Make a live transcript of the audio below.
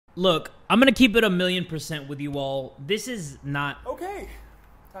Look, I'm gonna keep it 1,000,000% with you all. This is not... Okay,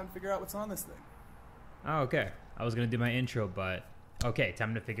 time to figure out what's on this thing. Oh, okay. I was gonna do my intro, but... Okay,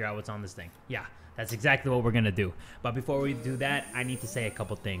 time to figure out what's on this thing. Yeah, that's exactly what we're gonna do. But before we do that, I need to say a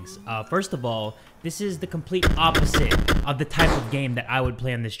couple things. First of all, this is the complete opposite of the type of game that I would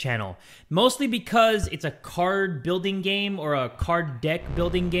play on this channel. Mostly because it's a card building game or a card deck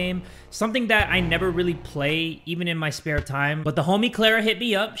building game. Something that I never really play, even in my spare time. But the homie Clara hit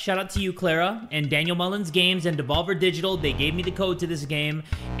me up. Shout out to you, Clara. And Daniel Mullins Games and Devolver Digital, they gave me the code to this game.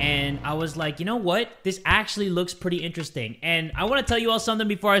 And I was like, you know what? This actually looks pretty interesting. And I want to tell you all something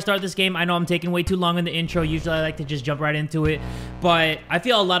before I start this game. I know I'm taking way too long in the intro. Usually I like to just jump right into it. But I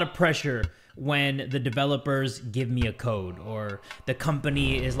feel a lot of pressure when the developers give me a code or the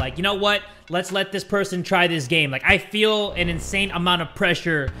company is like, you know what, let's let this person try this game. Like, I feel an insane amount of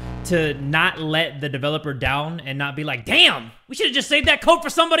pressure to not let the developer down and not be like, damn, we should have just saved that code for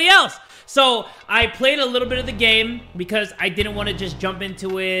somebody else. So I played a little bit of the game because I didn't want to just jump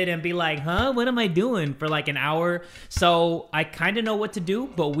into it and be like, huh, what am I doing for like an hour? So I kind of know what to do,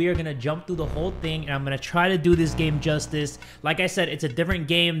 but we are going to jump through the whole thing and I'm going to try to do this game justice. Like I said, it's a different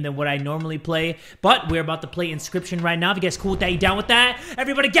game than what I normally play, but we're about to play Inscryption right now. If you guys cool with that, you down with that?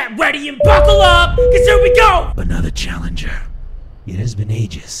 Everybody get ready and buckle up, because here we go! Another challenger. It has been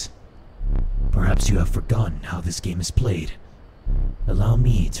ages. Perhaps you have forgotten how this game is played. Allow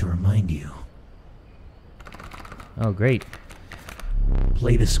me to remind you. Oh, great.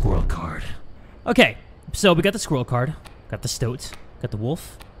 Play the squirrel card. Okay, so we got the squirrel card, got the stoat, got the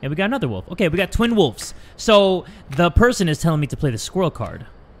wolf, and we got another wolf. Okay, we got twin wolves. So the person is telling me to play the squirrel card.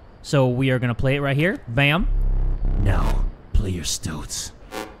 So we are going to play it right here. Bam. Now, play your stoats.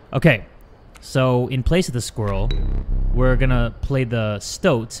 Okay, so in place of the squirrel, we're going to play the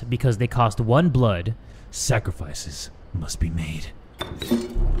stoat because they cost 1 blood. Sacrifices must be made.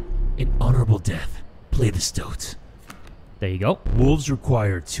 In honorable death, play the stoat. There you go. Wolves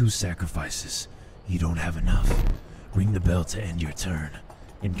require 2 sacrifices. You don't have enough. Ring the bell to end your turn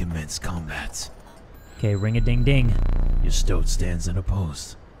and commence combat. Okay, ring-a-ding-ding. Your stoat stands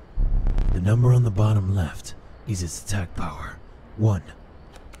unopposed. The number on the bottom left is its attack power, 1.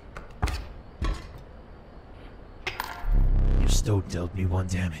 Your stoat dealt me 1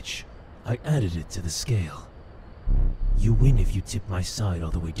 damage. I added it to the scale. You win if you tip my side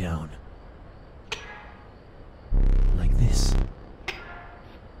all the way down. Like this.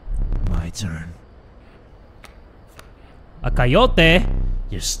 My turn. A coyote?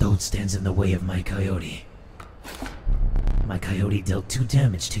 Your stoat stands in the way of my coyote. My coyote dealt 2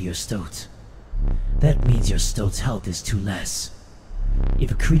 damage to your stoat. That means your stoat's health is 2 less.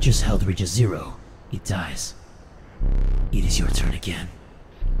 If a creature's health reaches 0, it dies. It is your turn again.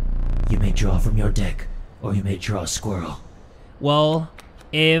 You may draw from your deck, or you may draw a squirrel. Well,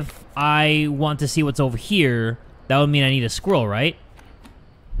 if I want to see what's over here, that would mean I need a squirrel, right?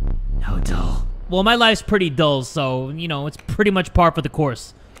 How dull. Well, my life's pretty dull, so, you know, it's pretty much par for the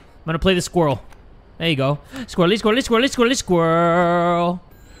course. I'm gonna play the squirrel. There you go. Squirrely, squirrely, squirrely, squirrely, squirrel.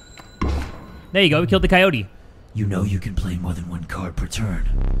 There you go, we killed the coyote. You know you can play more than 1 card per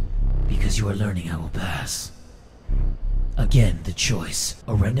turn, because you are learning I will pass. Again, the choice.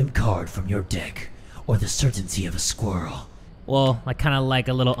 A random card from your deck, or the certainty of a squirrel. Well, I kind of like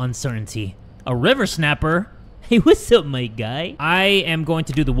a little uncertainty. A river snapper? Hey, what's up, my guy? I am going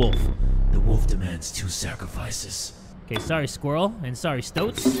to do the wolf. The wolf demands 2 sacrifices. Okay, sorry, squirrel, and sorry,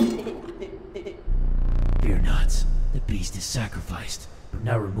 stoats. Fear not. The beast is sacrificed, but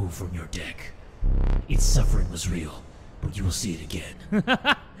now removed from your deck. Its suffering was real, but you will see it again.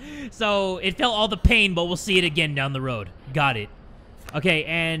 So, it felt all the pain, but we'll see it again down the road. Got it. Okay,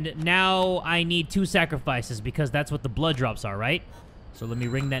 and now I need 2 sacrifices because that's what the blood drops are, right? So let me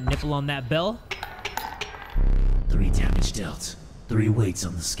ring that nipple on that bell. 3 damage dealt. 3 weights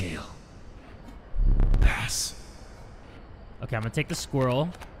on the scale. Pass. Okay, I'm gonna take the squirrel,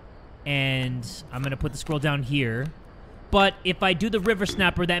 and I'm gonna put the squirrel down here. But if I do the river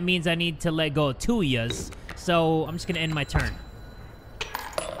snapper, that means I need to let go of 2 of yas. So I'm just gonna end my turn.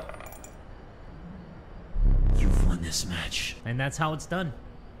 You've won this match. And that's how it's done.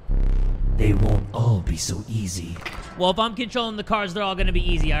 They won't all be so easy. Well, if I'm controlling the cards, they're all gonna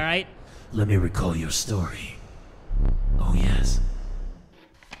be easy, alright? Let me recall your story. Oh yes.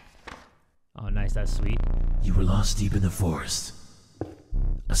 Oh, nice, that's sweet. You were lost deep in the forest.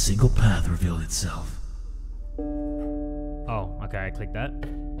 A single path revealed itself. Oh, okay, I clicked that.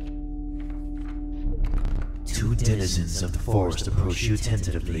 2 denizens of the forest approach you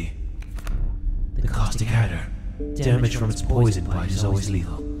tentatively. The caustic adder. Damage from its poison bite is always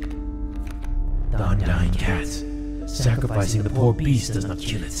lethal. The undying cat. Sacrificing the poor beast does not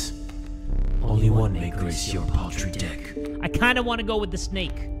kill it. Only one may grace your paltry deck. I kind of want to go with the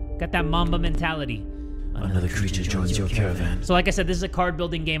snake. Got that Mamba mentality. Another creature joins your caravan. So like I said, this is a card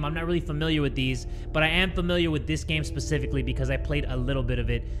building game. I'm not really familiar with these, but I am familiar with this game specifically because I played a little bit of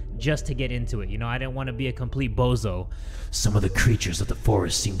it just to get into it. You know, I didn't want to be a complete bozo. Some of the creatures of the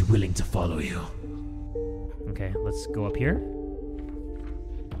forest seemed willing to follow you. Okay, let's go up here.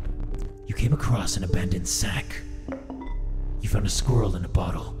 You came across an abandoned sack. You found a squirrel in a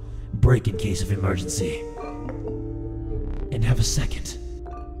bottle. Break in case of emergency. And have a second.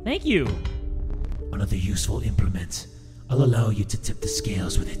 Thank you. Another useful implement. I'll allow you to tip the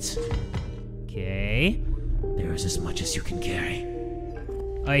scales with it. Okay. There is as much as you can carry.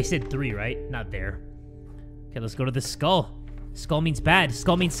 Oh, you said 3, right? Not there. Okay, let's go to the skull. Skull means bad.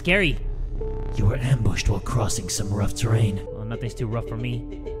 Skull means scary. You were ambushed while crossing some rough terrain. Well, nothing's too rough for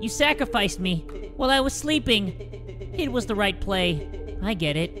me. You sacrificed me while I was sleeping. It was the right play. I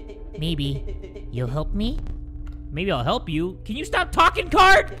get it. Maybe. You'll help me? Maybe I'll help you. Can you stop talking,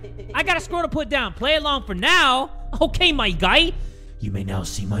 card? I got a score to put down. Play along for now. Okay, my guy. You may now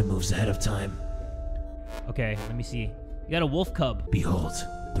see my moves ahead of time. Okay, let me see. You got a wolf cub. Behold,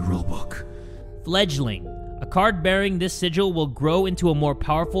 the rulebook. Fledgling. A card bearing this sigil will grow into a more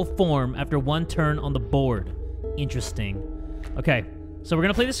powerful form after one turn on the board. Interesting. Okay, so we're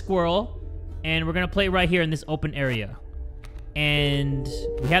gonna play the squirrel, and we're gonna play right here in this open area. And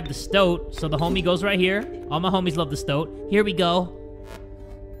we have the stoat, so the homie goes right here. All my homies love the stoat. Here we go.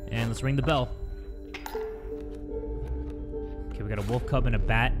 And let's ring the bell. Okay, we got a wolf cub and a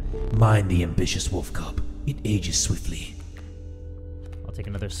bat. Mind the ambitious wolf cub. It ages swiftly. I'll take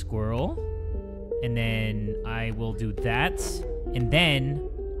another squirrel. And then I will do that. And then,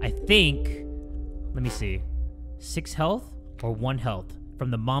 I think, let me see. 6 health or 1 health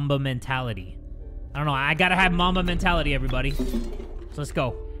from the Mamba mentality. I don't know. I gotta have Mamba mentality, everybody. So let's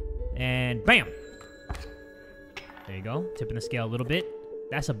go. And bam. There you go. Tipping the scale a little bit.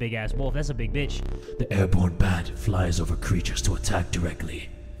 That's a big-ass wolf. That's a big bitch. The airborne bat flies over creatures to attack directly.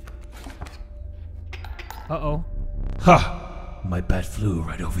 Uh-oh. Ha! My bat flew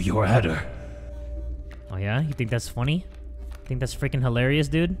right over your adder. Oh, yeah? You think that's funny? Think that's freaking hilarious,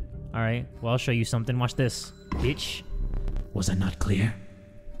 dude? All right. Well, I'll show you something. Watch this, bitch. Was I not clear?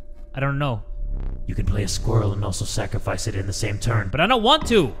 I don't know. You can play a squirrel and also sacrifice it in the same turn. But I don't want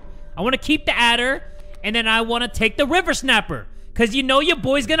to. I want to keep the adder, and then I want to take the river snapper. Because you know your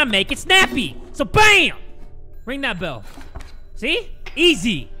boy's going to make it snappy. So bam! Ring that bell. See?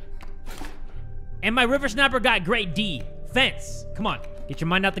 Easy. And my river snapper got great D. Fence. Come on. Get your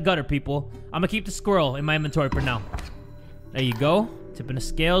mind out the gutter, people. I'm going to keep the squirrel in my inventory for now. There you go. Tipping the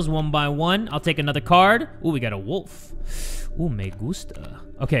scales one by one. I'll take another card. Ooh, we got a wolf. Ooh, me gusta.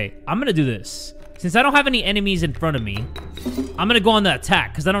 Okay, I'm going to do this. Since I don't have any enemies in front of me, I'm going to go on the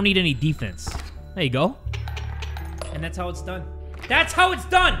attack because I don't need any defense. There you go. And that's how it's done. That's how it's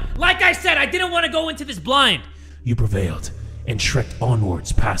done! Like I said, I didn't want to go into this blind. You prevailed and trekked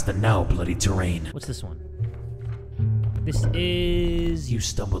onwards past the now bloody terrain. What's this one? This is... You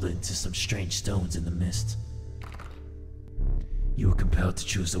stumbled into some strange stones in the mist. You were compelled to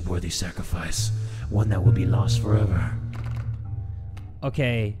choose a worthy sacrifice, one that will be lost forever.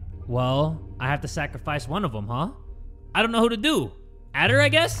 Okay, well, I have to sacrifice one of them, huh? I don't know who to do. Adder, I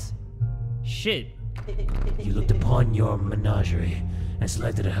guess? Shit. You looked upon your menagerie and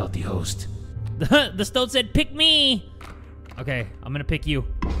selected a healthy host. The stoat said, pick me! Okay, I'm gonna pick you.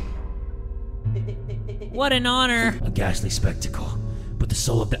 What an honor! A ghastly spectacle, but the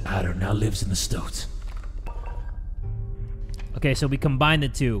soul of the adder now lives in the stoat. Okay, so we combined the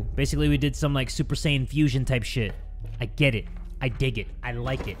two. Basically, we did some, like, Super Saiyan fusion type shit. I get it. I dig it. I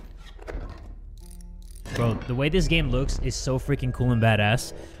like it. Bro, the way this game looks is so freaking cool and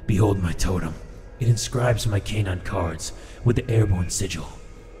badass. Behold my totem. It inscribes my canine cards with the airborne sigil.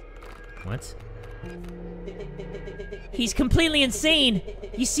 What? He's completely insane.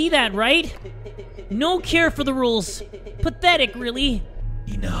 You see that, right? No care for the rules. Pathetic, really.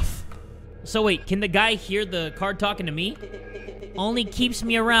 Enough. So wait, can the guy hear the card talking to me? Only keeps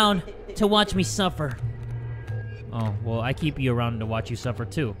me around to watch me suffer. Oh, well, I keep you around to watch you suffer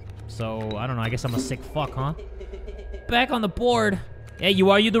too. So, I don't know, I guess I'm a sick fuck, huh? Back on the board. Hey, you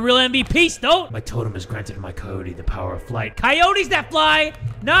the real MVP, Stoat? My totem has granted my coyote the power of flight. Coyotes that fly!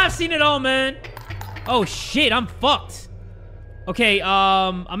 Nah, I've seen it all, man. Oh, shit, I'm fucked. Okay,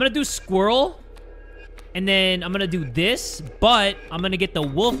 I'm gonna do squirrel. And then I'm gonna do this, but I'm gonna get the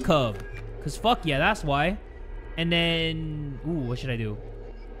wolf cub. Because fuck yeah, that's why. And then... Ooh, what should I do?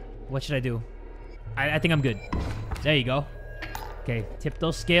 What should I do? I think I'm good. There you go. Okay, tip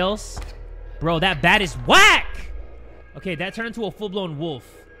those scales. Bro, that bat is whack! Okay, that turned into a full-blown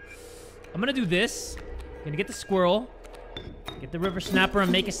wolf. I'm gonna do this. Gonna get the squirrel. Get the river snapper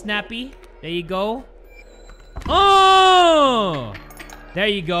and make it snappy. There you go. Oh! There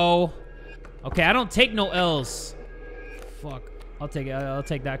you go. Okay, I don't take no L's. Fuck. I'll take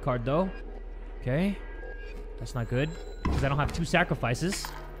that card, though. Okay. That's not good. Because I don't have 2 sacrifices.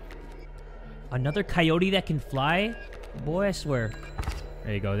 Another coyote that can fly? Boy, I swear.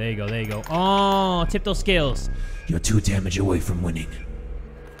 There you go, there you go, there you go. Oh, tip those scales. You're 2 damage away from winning.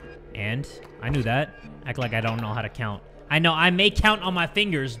 And? I knew that. Act like I don't know how to count. I know I may count on my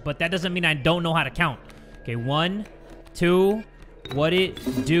fingers, but that doesn't mean I don't know how to count. Okay, 1, 2. What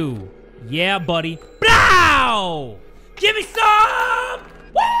it do? Yeah, buddy. Blow! Give me some!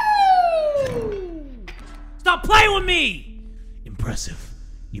 Woo! Stop playing with me! Impressive.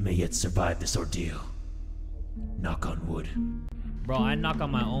 You may yet survive this ordeal. Knock on wood. Bro, I knock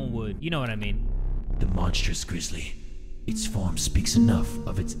on my own wood. You know what I mean. The monstrous grizzly. Its form speaks enough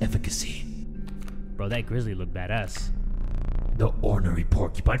of its efficacy. Bro, that grizzly looked badass. The ornery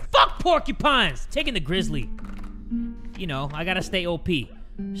porcupine. Fuck porcupines! Taking the grizzly. You know, I gotta stay OP.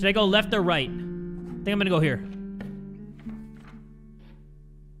 Should I go left or right? I think I'm gonna go here.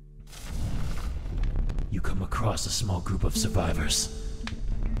 You come across a small group of survivors.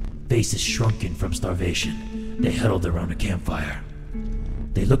 Faces shrunken from starvation, they huddled around a campfire.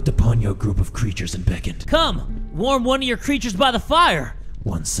 They looked upon your group of creatures and beckoned. Come, warm one of your creatures by the fire.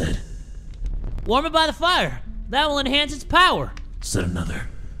 One said. Warm it by the fire. That will enhance its power. Said another.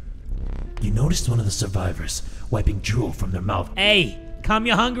 You noticed one of the survivors wiping drool from their mouth. Hey, calm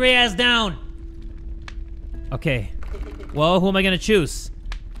your hungry ass down. Okay, well, who am I gonna choose?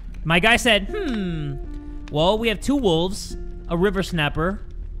 My guy said, well, we have 2 wolves, a river snapper,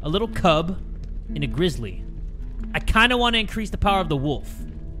 a little cub, and a grizzly. I kind of want to increase the power of the wolf.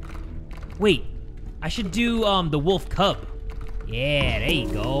 Wait, I should do the wolf cub. Yeah, there you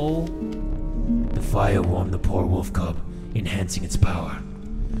go. The fire warmed the poor wolf cub, enhancing its power.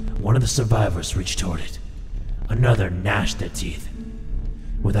 One of the survivors reached toward it. Another gnashed their teeth.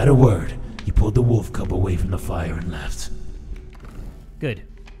 Without a word, you pulled the wolf cub away from the fire and left. Good,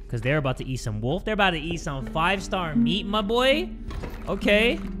 because they're about to eat some wolf. They're about to eat some 5-star meat, my boy.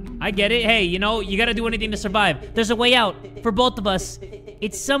 Okay, I get it. Hey, you know, you gotta do anything to survive. There's a way out for both of us.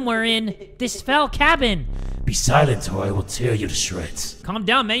 It's somewhere in this foul cabin. Be silent or I will tear you to shreds. Calm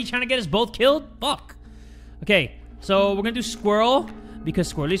down, man. You trying to get us both killed? Fuck. Okay, so we're gonna do squirrel,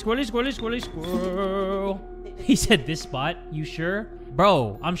 because squirrely, squirrely, squirrely, squirrely, squirrel. He said this spot. You sure?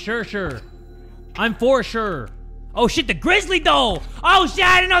 Bro, I'm sure. I'm for sure. Oh shit, the grizzly though! Oh shit,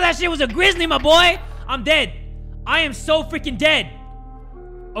 I didn't know that shit was a grizzly, my boy! I'm dead. I am so freaking dead.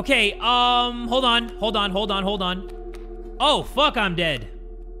 Okay, hold on. Oh, fuck, I'm dead.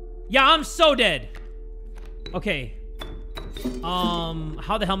 Yeah, I'm so dead. Okay.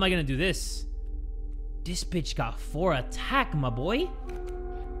 How the hell am I gonna do this? This bitch got 4 attack, my boy.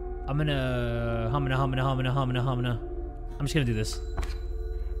 I'm just gonna do this.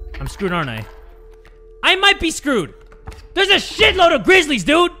 I'm screwed, aren't I? I might be screwed. There's a shitload of grizzlies,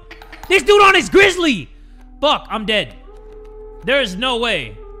 dude. This dude on his grizzly. Fuck, I'm dead. There is no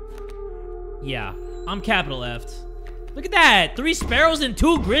way. Yeah, I'm capital F'd. Look at that. 3 sparrows and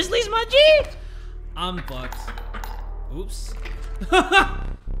 2 grizzlies, my G? I'm fucked. Oops.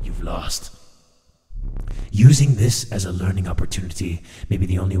 You've lost. Using this as a learning opportunity may be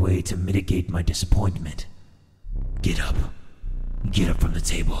the only way to mitigate my disappointment. Get up. Get up from the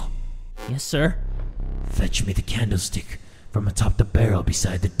table. Yes, sir. Fetch me the candlestick from atop the barrel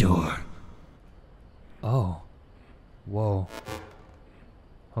beside the door. Oh. Whoa.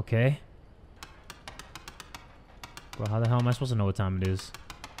 Okay. Bro, how the hell am I supposed to know what time it is?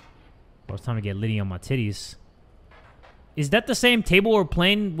 Well, it's time to get litty on my titties. Is that the same table we're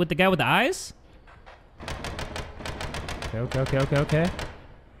playing with the guy with the eyes? Okay.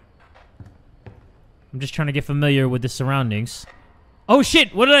 I'm just trying to get familiar with the surroundings. Oh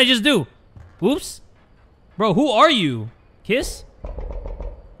shit, what did I just do? Oops. Bro, who are you? Kiss?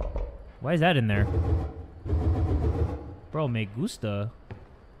 Why is that in there? Bro, me gusta.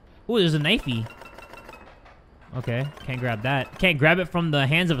 Ooh, there's a knifey. Okay, can't grab that. Can't grab it from the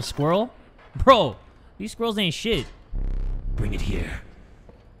hands of a squirrel? Bro, these squirrels ain't shit. Bring it here.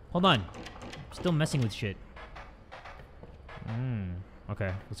 Hold on. Still messing with shit.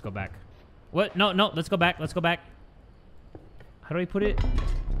 Okay, let's go back. What? No, let's go back. How do I put it?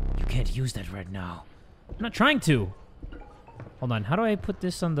 You can't use that right now. I'm not trying to. Hold on, how do I put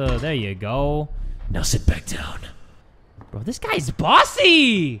this on the... There you go. Now sit back down. Bro, this guy's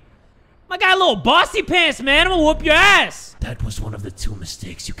bossy! I got a little bossy pants, man. I'm gonna whoop your ass! That was one of the 2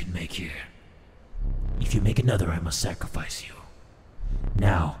 mistakes you can make here. If you make another, I must sacrifice you.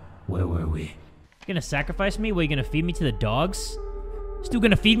 Now, where were we? You gonna sacrifice me? What, you gonna feed me to the dogs? Stu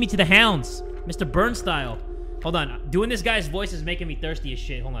gonna feed me to the hounds. Mr. Burn style. Hold on. Doing this guy's voice is making me thirsty as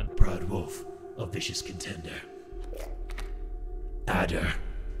shit. Hold on. Proud wolf, a vicious contender. Adder,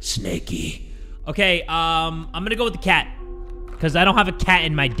 snaky. Okay, I'm gonna go with the cat. Because I don't have a cat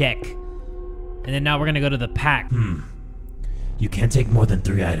in my deck. And then now we're gonna go to the pack. You can't take more than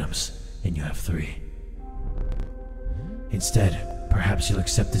 3 items, and you have 3. Instead, perhaps you'll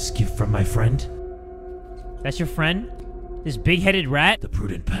accept this gift from my friend? That's your friend? This big-headed rat? The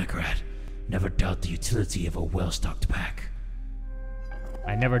prudent pack rat. Never doubt the utility of a well-stocked pack.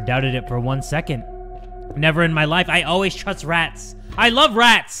 I never doubted it for 1 second. Never in my life. I always trust rats. I love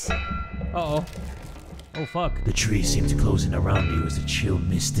rats! Uh-oh. Oh, fuck. The trees seemed to close in around you as a chill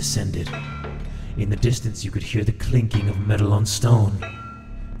mist descended. In the distance, you could hear the clinking of metal on stone.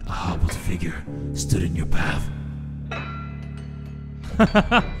 A hobbled figure stood in your path.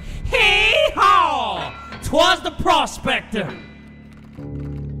 Hey-haw! 'Twas the prospector!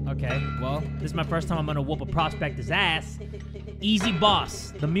 Okay, well, this is my first time I'm gonna whoop a prospector's ass. Easy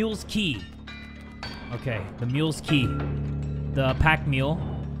boss. The mule's key. Okay, the mule's key. The pack mule.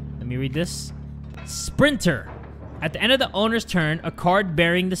 Let me read this. Sprinter. At the end of the owner's turn, a card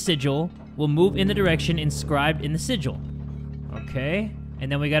bearing the sigil will move in the direction inscribed in the sigil. Okay,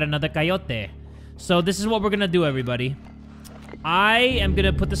 and then we got another coyote. So this is what we're gonna do, everybody. I am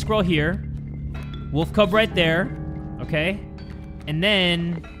gonna put the scroll here. Wolf cub right there. Okay, and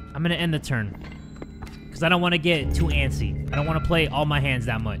then I'm gonna end the turn. Because I don't want to get too antsy. I don't want to play all my hands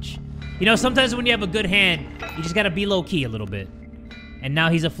that much. You know, sometimes when you have a good hand, you just gotta be low-key a little bit. And now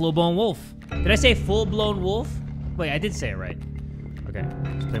he's a full-blown wolf. Did I say full-blown wolf? Wait, I did say it right. Okay,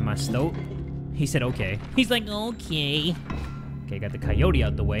 let's play my stoat. He said okay. He's like, okay. Okay, got the coyote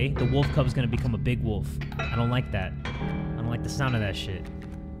out the way. The wolf cub's gonna become a big wolf. I don't like that. I don't like the sound of that shit.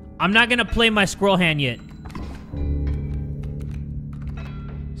 I'm not gonna play my squirrel hand yet.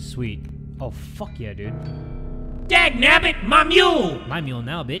 Sweet. Oh, fuck yeah, dude. Dagnabbit, my mule! My mule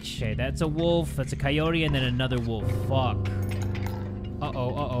now, bitch. Okay, that's a wolf, that's a coyote, and then another wolf. Fuck. Uh-oh,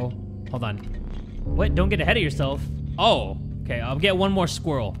 uh-oh. Hold on. What? Don't get ahead of yourself. Oh. Okay, I'll get one more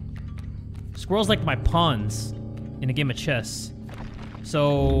squirrel. Squirrels like my pawns in a game of chess.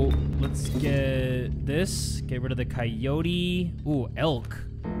 So, let's get this. Get rid of the coyote. Ooh, elk.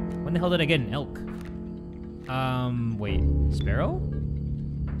 When the hell did I get an elk? Wait. Sparrow?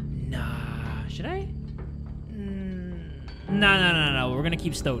 Nah. Should I? No. We're gonna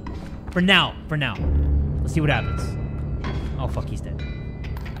keep Stoat. For now. Let's see what happens. Oh, fuck, he's dead.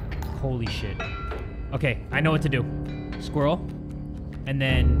 Holy shit. Okay, I know what to do. Squirrel. And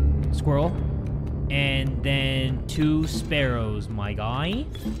then squirrel. And then 2 sparrows, my guy.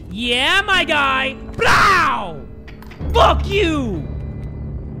 Yeah, my guy! Blow! Fuck you!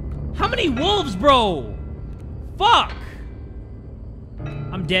 How many wolves, bro? Fuck!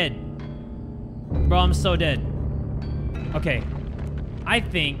 I'm dead. Bro, I'm so dead. Okay. I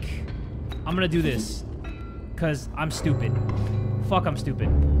think I'm gonna do this. Because I'm stupid. Fuck, I'm stupid.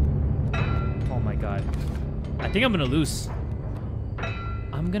 Oh my god. I think I'm gonna lose.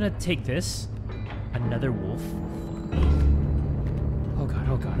 I'm gonna take this. Another wolf. Oh god,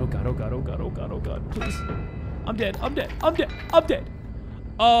 oh god, oh god, oh god, oh god, oh god, oh god. Please. I'm dead.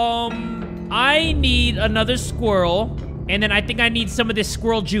 I need another squirrel. And then I think I need some of this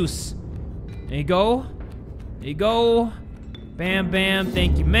squirrel juice. There you go. Bam, bam.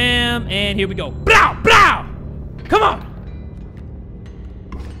 Thank you, ma'am. And here we go. Blow! Come on!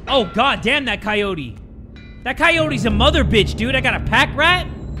 Oh, god damn that coyote. That coyote's a mother bitch, dude. I got a pack rat?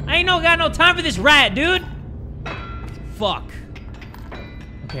 I ain't got no time for this rat, dude. Fuck.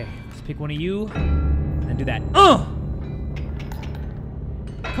 Okay, let's pick one of you. And do that.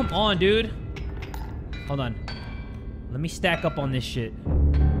 Come on, dude. Hold on. Let me stack up on this shit.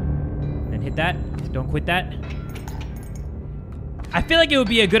 And then hit that. Don't quit that. I feel like it would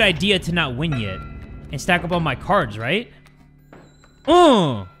be a good idea to not win yet. And stack up on my cards, right?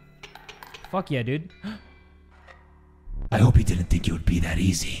 Fuck yeah, dude. I hope you didn't think it would be that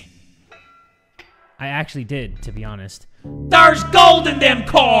easy. I actually did, to be honest. There's gold in them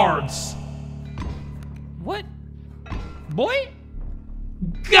cards! What? Boy?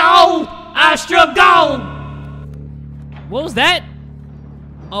 Go! Astra, go! What was that?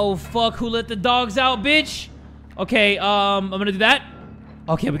 Oh, fuck, who let the dogs out, bitch? Okay, I'm gonna do that.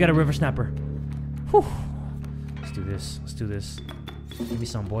 Okay, we got a river snapper. Whew. Let's do this. Give me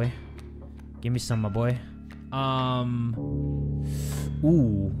some, boy. Give me some, my boy.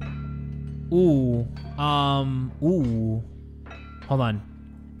 Ooh. Hold on.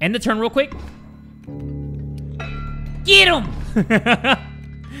 End the turn real quick. Get him!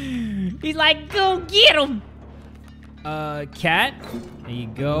 He's like, go get him! Cat. There you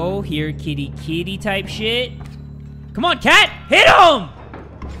go. Here, kitty kitty type shit. Come on, cat! Hit him!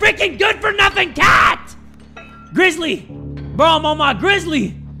 Freaking good for nothing cat! Grizzly! Bro, I'm on my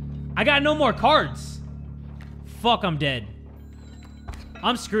grizzly! I got no more cards. Fuck, I'm dead.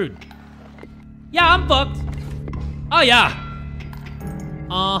 I'm screwed. Yeah, I'm fucked. Oh, yeah.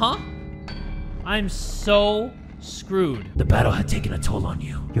 Uh-huh. I'm so screwed. The battle had taken a toll on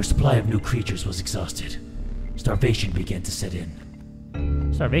you. Your supply of new creatures was exhausted. Starvation began to set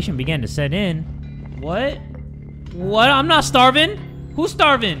in. Starvation began to set in? What? What? I'm not starving. Who's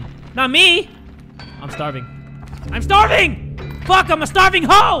starving? Not me. I'm starving. I'm starving! Fuck, I'm a starving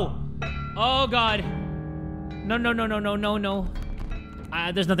hoe! Oh, God. No, no, no, no, no, no, no.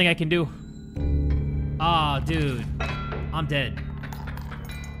 There's nothing I can do. Ah, dude. I'm dead.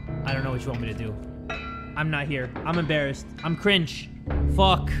 I don't know what you want me to do. I'm not here. I'm embarrassed. I'm cringe.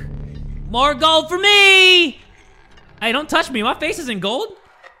 Fuck. More gold for me! Hey, don't touch me. My face isn't gold.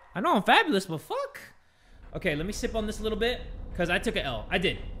 I know I'm fabulous, but fuck. Okay, let me sip on this a little bit, because I took a L. I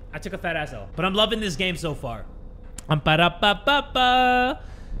did. I took a fat-ass L. But I'm loving this game so far.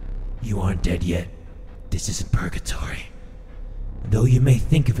 You aren't dead yet. This isn't purgatory. Though you may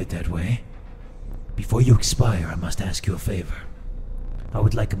think of it that way, before you expire, I must ask you a favor. I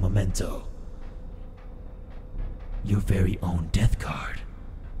would like a memento. Your very own death card.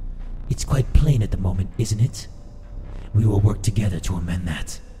 It's quite plain at the moment, isn't it? We will work together to amend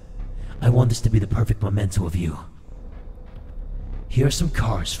that. I want this to be the perfect memento of you. Here are some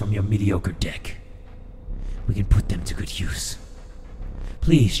cards from your mediocre deck. We can put them to good use.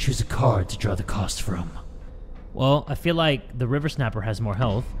 Please choose a card to draw the cost from. Well, I feel like the River Snapper has more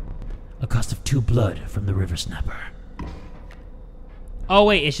health. A cost of 2 blood from the River Snapper. Oh,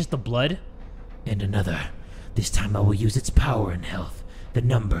 wait, it's just the blood? And another. This time I will use its power and health. The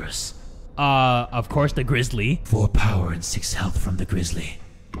numbers. Of course, the Grizzly. 4 power and 6 health from the Grizzly.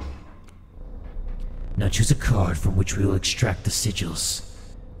 Now choose a card from which we will extract the sigils.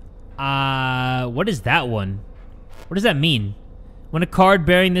 What is that one? What does that mean? When a card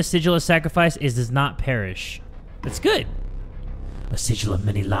bearing this sigil is sacrificed, it does not perish. That's good. A sigil of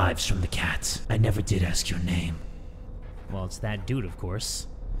many lives from the cat. I never did ask your name. Well, it's that dude, of course.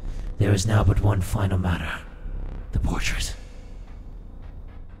 There is now but one final matter. The portrait.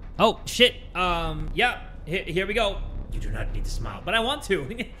 Oh, shit. Yeah. Here we go. You do not need to smile, But I want to.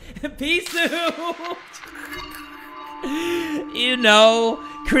 Peace suit. You know,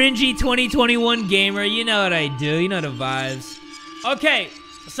 cringy 2021 gamer. You know what I do. You know the vibes. Okay,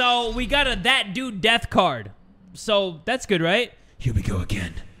 so we got a that dude death card. So that's good, right? Here we go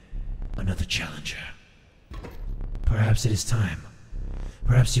again. Another challenger. Perhaps it is time.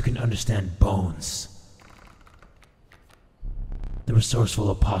 Perhaps you can understand bones. The resourceful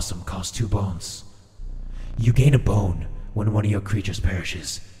opossum costs 2 bones. You gain a bone when one of your creatures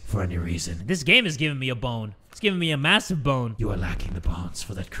perishes for any reason. This game is giving me a bone. It's giving me a massive bone. You are lacking the bones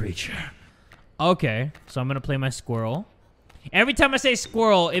for that creature. Okay, so I'm gonna play my squirrel. Every time I say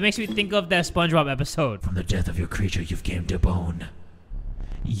squirrel, it makes me think of that SpongeBob episode. From the death of your creature, you've gained a bone.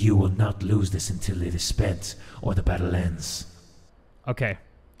 You will not lose this until it is spent or the battle ends. Okay,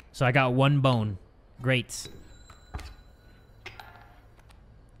 so I got 1 bone. Great.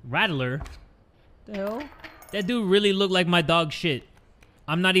 Rattler? The hell? That dude really looked like my dog shit.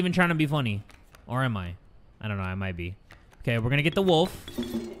 I'm not even trying to be funny. Or am I? I don't know, I might be. Okay, we're gonna get the wolf.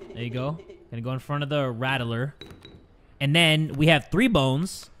 There you go. Gonna go in front of the rattler. And then we have 3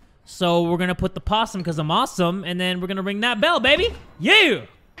 bones. So we're gonna put the possum because I'm awesome. And then we're gonna ring that bell, baby. Yeah!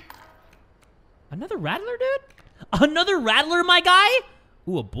 Another rattler, dude? Another rattler, my guy?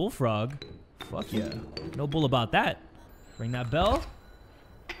 Ooh, a bullfrog. Fuck yeah. No bull about that. Ring that bell.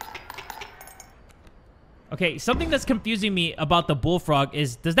 Okay, something that's confusing me about the bullfrog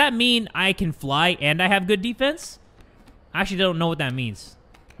is, does that mean I can fly and I have good defense? I actually don't know what that means.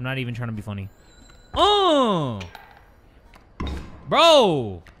 I'm not even trying to be funny. Oh!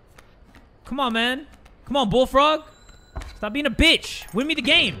 Bro! Come on, man. Come on, bullfrog. Stop being a bitch. Win me the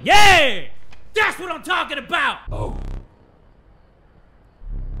game. Yeah! That's what I'm talking about! Oh.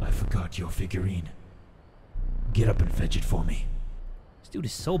 I forgot your figurine. Get up and fetch it for me. This dude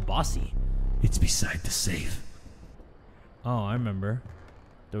is so bossy. It's beside the safe. Oh, I remember.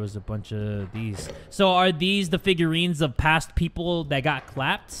 There was a bunch of these. So are these the figurines of past people that got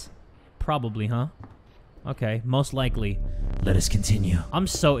clapped? Probably, huh? Okay, most likely. Let us continue. I'm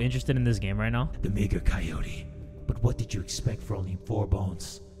so interested in this game right now. The meager coyote. But what did you expect for only 4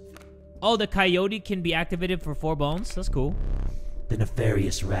 bones? Oh, the coyote can be activated for 4 bones? That's cool. The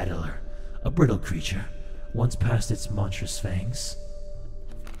nefarious rattler. A brittle creature, once past its monstrous fangs.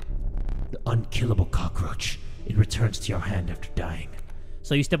 The unkillable cockroach. It returns to your hand after dying.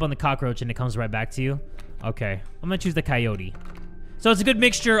 So you step on the cockroach and it comes right back to you? Okay, I'm gonna choose the coyote. So it's a good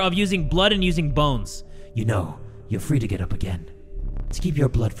mixture of using blood and using bones. You know, you're free to get up again. To keep your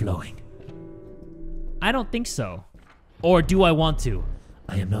blood flowing. I don't think so. Or do I want to?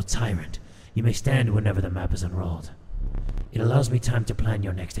 I am no tyrant. You may stand whenever the map is unrolled. It allows me time to plan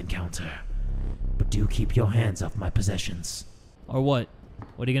your next encounter. But do keep your hands off my possessions. Or what?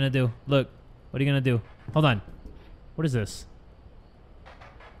 What are you gonna do? Look, what are you gonna do? Hold on. What is this?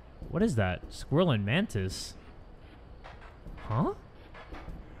 What is that? Squirrel and mantis? Huh?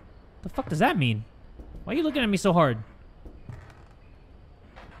 The fuck does that mean? Why are you looking at me so hard?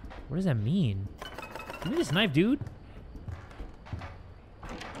 What does that mean? Give me this knife, dude.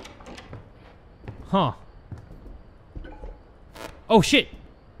 Huh. Oh, shit.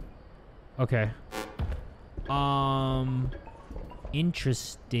 Okay.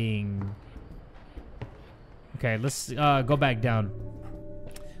 Interesting. Okay, let's go back down.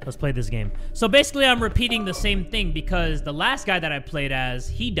 Let's play this game. So basically, I'm repeating the same thing because the last guy that I played as,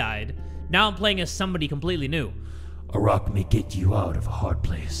 he died. Now I'm playing as somebody completely new. A rock may get you out of a hard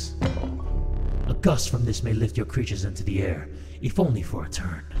place. A gust from this may lift your creatures into the air, if only for a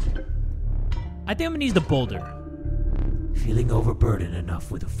turn. I think I'm gonna use the boulder. Feeling overburdened enough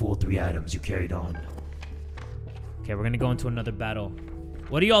with the full 3 items you carried on. Okay, we're gonna go into another battle.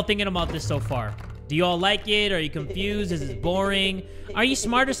 What are y'all thinking about this so far? Do y'all like it? Are you confused? Is it boring? Are you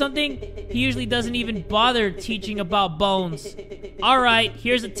smart or something? He usually doesn't even bother teaching about bones. Alright,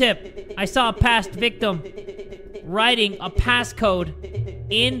 here's a tip. I saw a past victim writing a passcode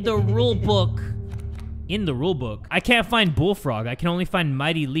in the rule book. In the rule book. I can't find Bullfrog. I can only find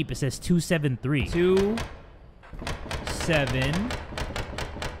Mighty Leap. It says 273.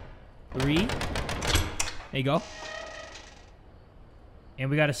 273. There you go. And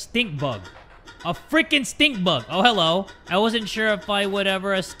we got a stink bug. A freaking stink bug. Oh, hello. I wasn't sure if I would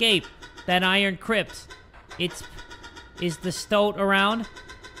ever escape that iron crypt. Is the stoat around?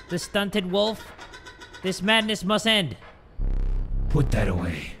 The stunted wolf? This madness must end. Put that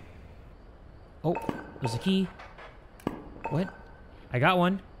away. Oh, there's a key. What? I got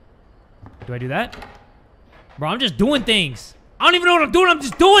one. Do I do that? Bro, I'm just doing things. I don't even know what I'm doing. I'm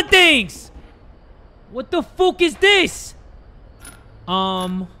just doing things. What the fuck is this?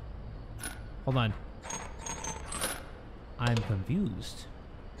 Hold on. I'm confused.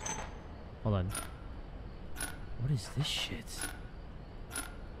 Hold on. What is this shit?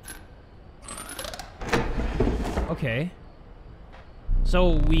 Okay. So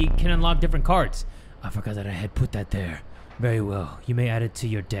we can unlock different cards. I forgot that I had put that there. Very well. You may add it to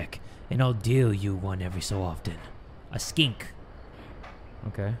your deck, and I'll deal you one every so often. A skink.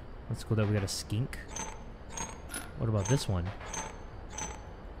 Okay. That's cool that we got a skink. What about this one?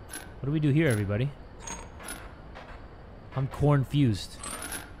 What do we do here, everybody? I'm corn-fused.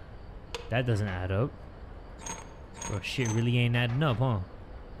 That doesn't add up. Oh, shit really ain't adding up, huh?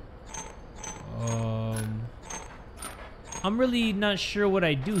 I'm really not sure what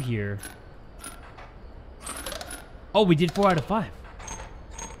I do here. Oh, we did 4 out of 5.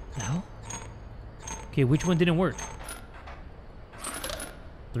 The hell? Okay, which one didn't work?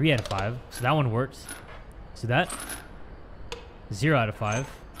 3 out of 5. So that one worked. See that? 0 out of 5.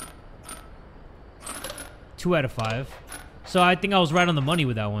 2 out of 5. So I think I was right on the money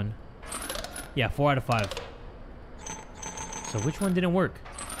with that one. Yeah, 4 out of 5. So which one didn't work?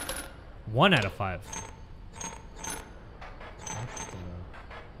 1 out of 5.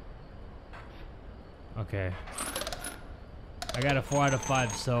 Okay. I got a 4 out of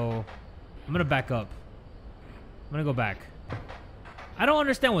 5, so I'm gonna back up. I'm gonna go back. I don't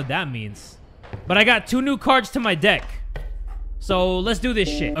understand what that means. But I got 2 new cards to my deck. So let's do this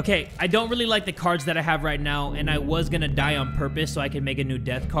shit. Okay, I don't really like the cards that I have right now, and I was gonna die on purpose so I can make a new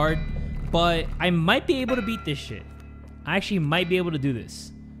death card. But I might be able to beat this shit. I actually might be able to do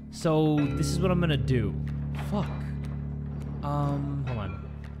this. So this is what I'm gonna do. Fuck. Hold on.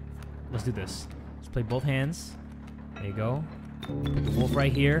 Let's do this. Let's play both hands. There you go. Put the wolf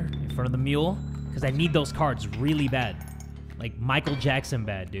right here in front of the mule, because I need those cards really bad. Like Michael Jackson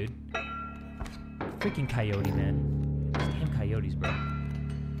bad, dude. Freaking coyote, man. Damn coyotes, bro.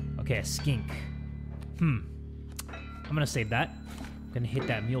 Okay, a skink. I'm gonna save that. I'm gonna hit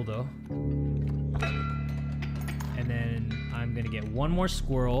that mule, though. And then I'm gonna get 1 more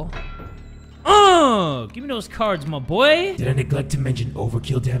squirrel. Oh! Give me those cards, my boy! Did I neglect to mention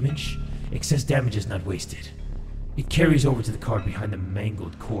overkill damage? Excess damage is not wasted. It carries over to the card behind the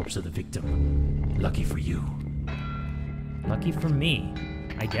mangled corpse of the victim. Lucky for you. Lucky for me,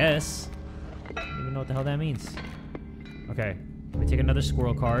 I guess. don't even know what the hell that means. Okay, let me take another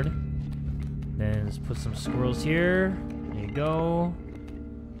squirrel card. Then let's put some squirrels here. There you go.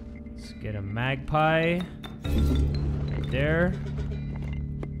 Let's get a magpie. Right there.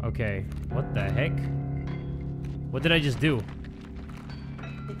 Okay, what the heck? What did I just do?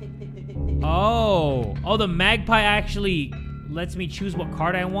 Oh, the magpie actually lets me choose what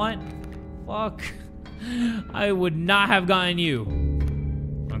card I want? Fuck. I would not have gotten you.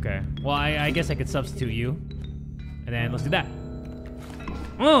 Okay, well, I guess I could substitute you. And then let's do that.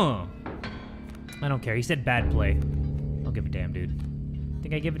 I don't care. He said bad play. Don't give a damn, dude.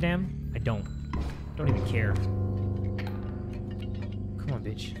 Think I give a damn? I don't. Don't even care. Come on,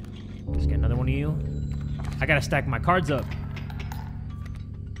 bitch. Let's get another one of you. I gotta stack my cards up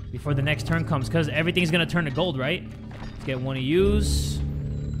before the next turn comes, because everything's gonna turn to gold, right? Let's get one of yous.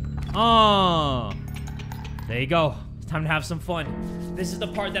 There you go. It's time to have some fun. This is the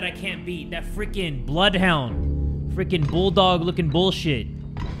part that I can't beat. That freaking bloodhound. Freaking bulldog looking bullshit.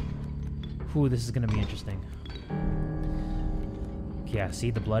 Ooh, this is gonna be interesting. Yeah,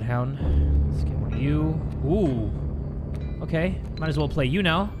 see the bloodhound. Let's get one of you. Ooh. Okay, might as well play you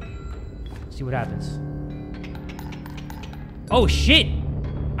now. See what happens. Oh shit!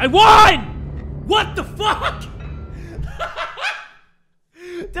 I won! What the fuck?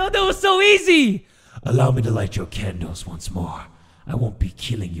 Dude, that was so easy! Allow me to light your candles once more. I won't be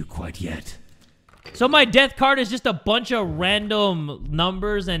killing you quite yet. So my death card is just a bunch of random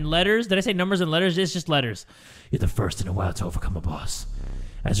numbers and letters? Did I say numbers and letters? It's just letters. You're the first in a while to overcome a boss.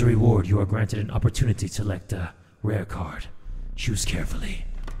 As a reward, you are granted an opportunity to select a rare card. Choose carefully.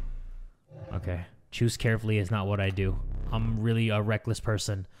 Okay. Choose carefully is not what I do. I'm really a reckless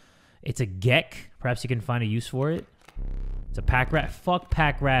person. It's a Gek. Perhaps you can find a use for it. It's a pack rat. Fuck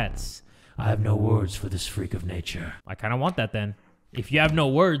pack rats. I have no words for this freak of nature. I kind of want that then. If you have no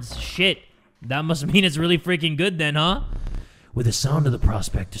words, shit. That must mean it's really freaking good then, huh? With the sound of the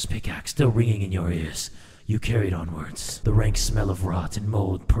prospector's pickaxe still ringing in your ears, you carried onwards. The rank smell of rot and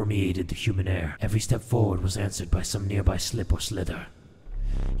mold permeated the human air. Every step forward was answered by some nearby slip or slither.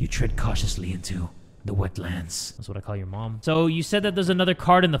 You tread cautiously into the wetlands. That's what I call your mom. So you said that there's another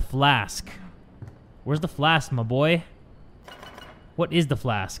card in the flask. Where's the flask, my boy? What is the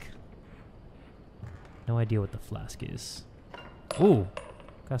flask? No idea what the flask is. Ooh,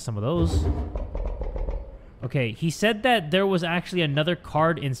 got some of those. Okay, he said that there was actually another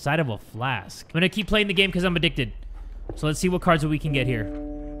card inside of a flask. I'm gonna keep playing the game because I'm addicted. So let's see what cards we can get here.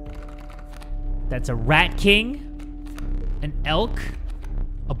 That's a Rat King, an elk,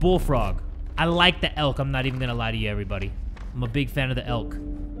 a bullfrog. I like the elk. I'm not even gonna lie to you, everybody. I'm a big fan of the elk.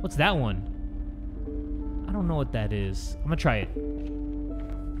 What's that one? I don't know what that is. I'm gonna try it.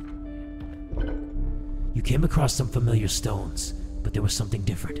 You came across some familiar stones, but there was something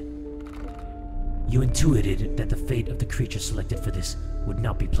different. You intuited that the fate of the creature selected for this would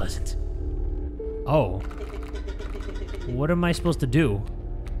not be pleasant. Oh. What am I supposed to do?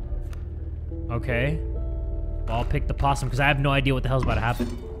 Okay. Well, I'll pick the possum because I have no idea what the hell's about to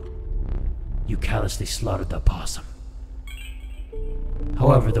happen. You callously slaughtered the possum.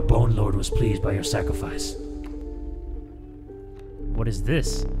 However, the Bone Lord was pleased by your sacrifice. What is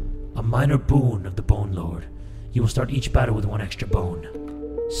this? A minor boon of the Bone Lord. You will start each battle with one extra bone.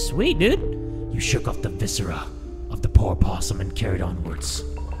 Sweet, dude. You shook off the viscera of the poor possum and carried onwards.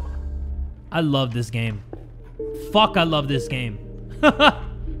 I love this game. Fuck, I love this game.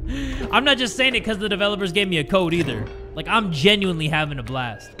 I'm not just saying it because the developers gave me a code either. Like, I'm genuinely having a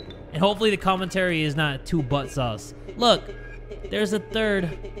blast. And hopefully the commentary is not too butt sauce. Look, there's a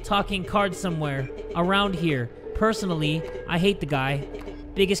third talking card somewhere around here. Personally, I hate the guy.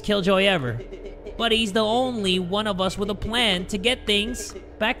 Biggest killjoy ever. But he's the only one of us with a plan to get things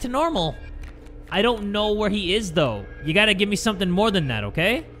back to normal. I don't know where he is, though. You gotta give me something more than that,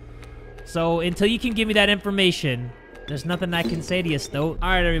 okay? So, until you can give me that information, there's nothing I can say to you, Stoat.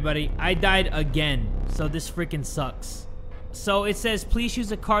 Alright, everybody. I died again, so this freaking sucks. So, it says, please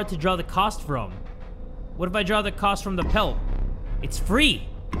choose a card to draw the cost from. What if I draw the cost from the pelt? It's free.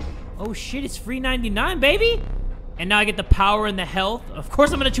 Oh, shit, it's free 99, baby! And now I get the power and the health. Of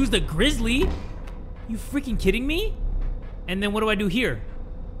course I'm gonna choose the Grizzly. You freaking kidding me? And then what do I do here?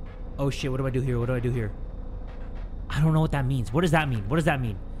 Oh shit, what do I do here? What do I do here? I don't know what that means. What does that mean? What does that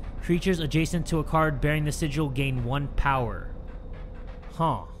mean? Creatures adjacent to a card bearing the sigil gain 1 power.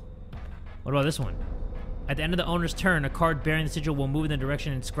 Huh. What about this one? At the end of the owner's turn, a card bearing the sigil will move in the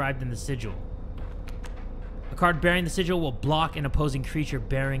direction inscribed in the sigil. A card bearing the sigil will block an opposing creature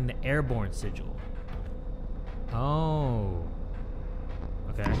bearing the airborne sigil. Oh.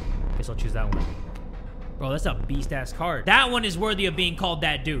 Okay. Guess I'll choose that one. Bro, that's a beast-ass card. That one is worthy of being called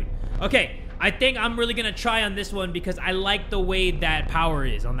that dude. Okay, I think I'm really gonna try on this one because I like the way that power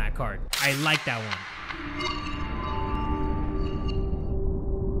is on that card. I like that one.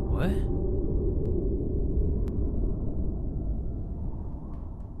 What?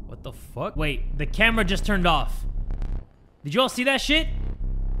 What the fuck? Wait, the camera just turned off. Did you all see that shit?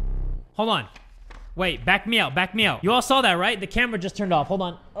 Hold on. Wait, back me out, back me out. You all saw that, right? The camera just turned off. Hold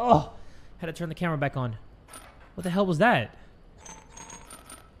on. Oh, had to turn the camera back on. What the hell was that?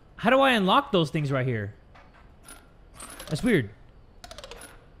 How do I unlock those things right here? That's weird.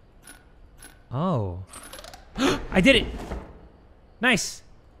 Oh. I did it. Nice.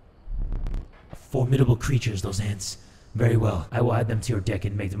 Formidable creatures, those ants. Very well. I will add them to your deck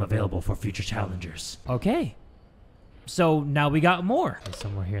and make them available for future challengers. Okay. So now we got more. It's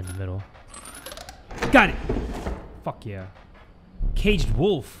somewhere here in the middle. Got it. Fuck yeah. Caged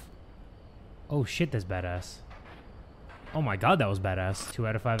wolf. Oh shit, that's badass. Oh my god, that was badass. 2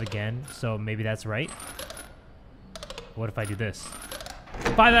 out of 5 again. So maybe that's right. What if I do this?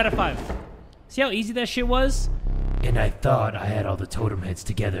 5 out of 5. See how easy that shit was? And I thought I had all the totem heads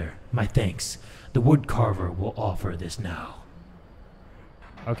together. My thanks. The wood carver will offer this now.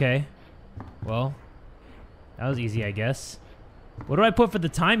 Okay. Well, that was easy, I guess. What do I put for the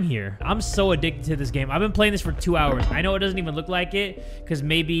time here? I'm so addicted to this game. I've been playing this for 2 hours. I know it doesn't even look like it because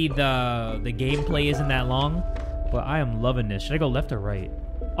maybe the gameplay isn't that long, but I am loving this. Should I go left or right?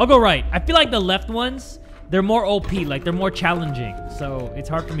 I'll go right. I feel like the left ones, they're more OP, like they're more challenging, so it's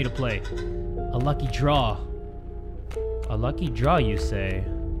hard for me to play. A lucky draw. A lucky draw, you say?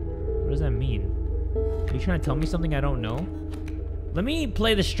 What does that mean? Are you trying to tell me something I don't know? Let me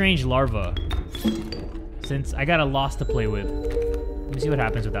play the strange larva, since I got a loss to play with. Let me see what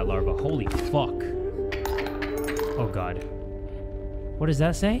happens with that larva. Holy fuck. Oh god. What does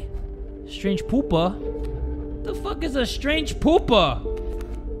that say? Strange poopa? The fuck is a strange poopa?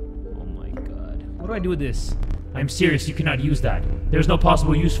 Oh my god. What do I do with this? I'm serious, you cannot use that. There's no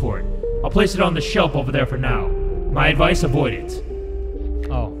possible use for it. I'll place it on the shelf over there for now. My advice, avoid it.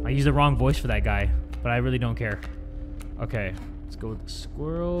 Oh, I used the wrong voice for that guy, but I really don't care. Okay, let's go with the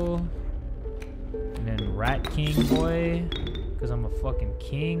squirrel. And then Rat King boy, because I'm a fucking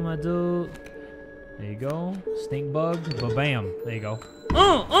king, my dude. There you go. Stink bug, ba-bam. There you go.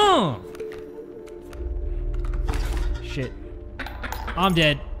 Shit. I'm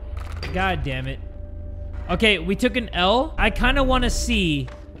dead. God damn it. Okay, we took an L. I kind of want to see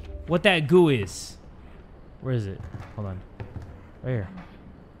what that goo is. Where is it? Hold on. Right here.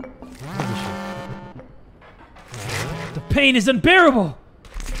 What is this shit? The pain is unbearable!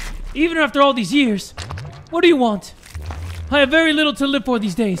 Even after all these years. What do you want? I have very little to live for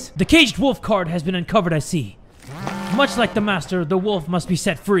these days. The caged wolf card has been uncovered, I see. Much like the master, the wolf must be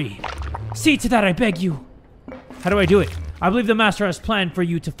set free. See to that, I beg you. How do I do it? I believe the master has planned for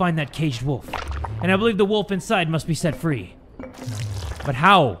you to find that caged wolf. And I believe the wolf inside must be set free. But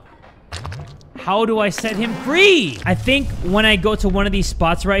how? How do I set him free? I think when I go to one of these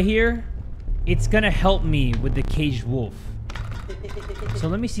spots right here, it's gonna help me with the caged wolf. So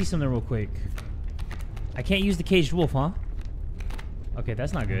let me see something real quick. I can't use the caged wolf, huh? Okay,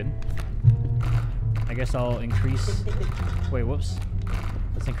 that's not good. I guess I'll increase... Wait, whoops.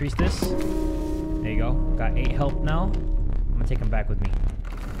 Let's increase this. There you go. Got 8 health now. I'm gonna take him back with me.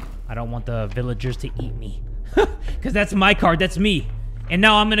 I don't want the villagers to eat me. Because that's my card. That's me. And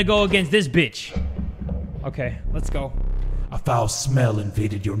now I'm gonna go against this bitch. Okay, let's go. A foul smell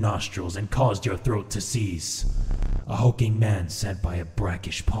invaded your nostrils and caused your throat to seize. A hulking man sat by a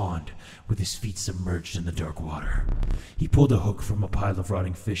brackish pond with his feet submerged in the dark water. He pulled a hook from a pile of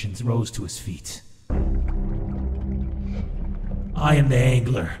rotting fish and rose to his feet. I am the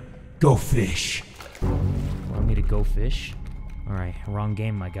angler. Go fish. Want me to go fish? Alright, wrong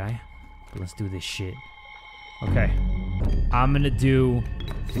game, my guy. But let's do this shit. Okay. I'm gonna do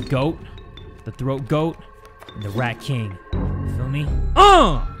the goat, the throat goat, and the rat king. You feel me?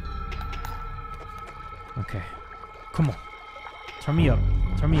 Okay. Come on. Turn me up.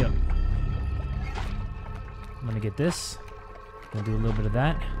 Turn me up. I'm gonna get this. Gonna do a little bit of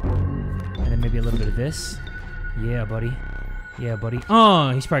that. And then maybe a little bit of this. Yeah, buddy. Yeah, buddy.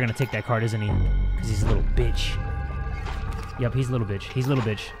 He's probably gonna take that card, isn't he? Because he's a little bitch. Yep, he's a little bitch. He's a little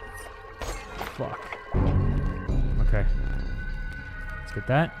bitch. Fuck. Okay. Let's get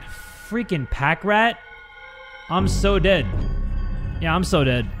that. Freaking pack rat. I'm so dead. Yeah, I'm so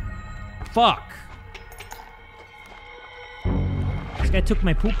dead. Fuck. This guy took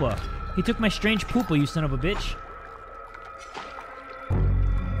my poopa. He took my strange poopa, you son of a bitch.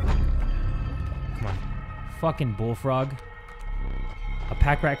 Come on. Fucking bullfrog. A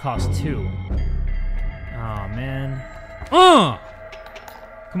pack rat costs 2. Oh, man.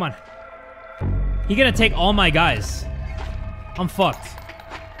 Come on. He gonna take all my guys. I'm fucked.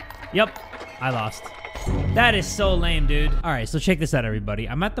 Yep, I lost. That is so lame, dude. All right, so check this out, everybody.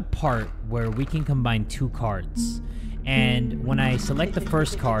 I'm at the part where we can combine 2 cards. And when I select the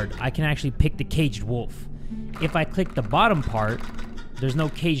first card, I can actually pick the caged wolf. If I click the bottom part, there's no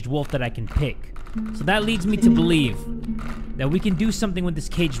caged wolf that I can pick. So that leads me to believe that we can do something with this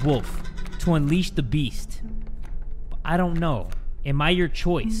caged wolf to unleash the beast. But I don't know. Am I your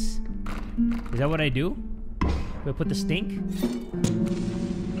choice? Is that what I do? Do I put the stink?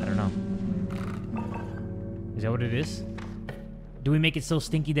 I don't know. Is that what it is? Do we make it so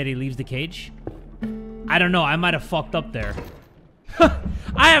stinky that he leaves the cage? I don't know. I might have fucked up there.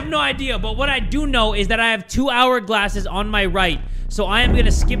 I have no idea, but what I do know is that I have 2 hourglasses on my right, so I am going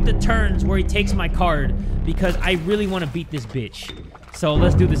to skip the turns where he takes my card because I really want to beat this bitch. So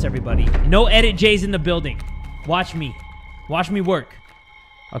let's do this, everybody. No edit J's in the building. Watch me. Watch me work.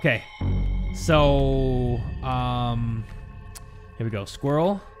 Okay. So, here we go.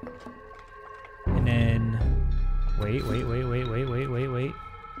 Squirrel. And then... Wait. Let's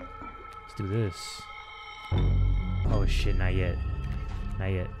do this. Oh, shit. Not yet. Not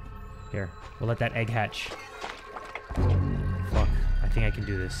yet. Here. We'll let that egg hatch. Fuck. I think I can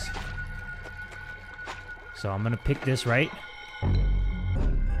do this. So I'm gonna pick this, right?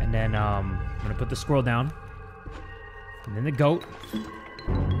 And then, I'm gonna put the squirrel down. And then the goat.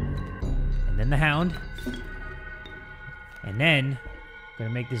 And then the hound. And then, I'm gonna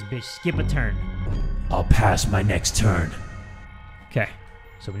make this bitch skip a turn. I'll pass my next turn. Okay.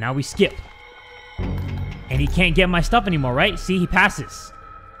 So now we skip. And he can't get my stuff anymore, right? See, he passes.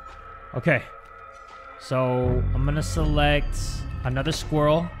 Okay. So I'm gonna select another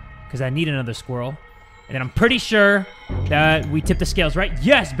squirrel, because I need another squirrel. And then I'm pretty sure that we tip the scales, right?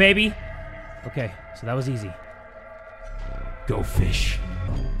 Yes, baby! Okay, so that was easy. Go fish.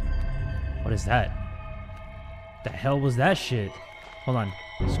 What is that? The hell was that shit? Hold on.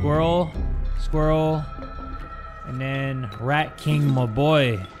 Squirrel, squirrel, and then Rat King, my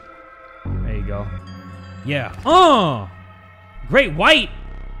boy. There you go. Yeah. Oh! Great white!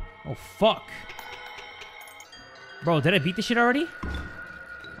 Oh, fuck. Bro, did I beat this shit already?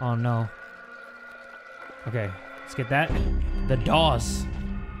 Oh, no. Okay, let's get that. The DAWs.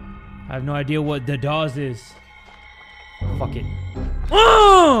 I have no idea what the DAWs is. Fuck it.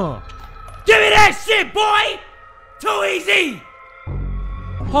 Oh! Give me that shit, boy! Too easy!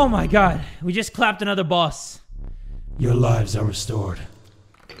 Oh my god, we just clapped another boss. Your lives are restored.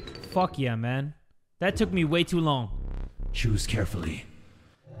 Fuck yeah, man. That took me way too long. Choose carefully.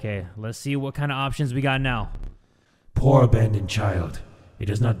 Okay, let's see what kind of options we got now. Poor abandoned child. It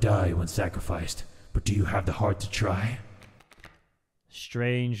does not die when sacrificed, but do you have the heart to try?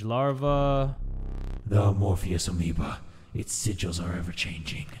 Strange larva. The Amorpheus amoeba. Its sigils are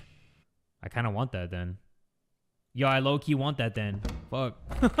ever-changing. I kind of want that then. Yo, I low-key want that then. Fuck.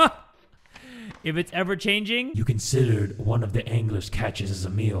 If it's ever-changing... You considered one of the angler's catches as a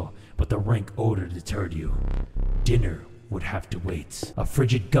meal, but the rank odor deterred you. Dinner would have to wait. A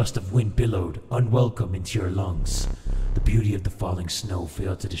frigid gust of wind billowed, unwelcome, into your lungs. The beauty of the falling snow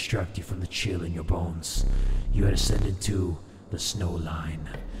failed to distract you from the chill in your bones. You had ascended to the snow line.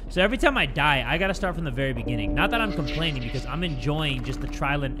 So every time I die, I gotta start from the very beginning. Not that I'm complaining, because I'm enjoying just the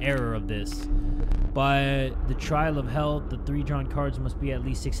trial and error of this. But the trial of health, the 3 drawn cards must be at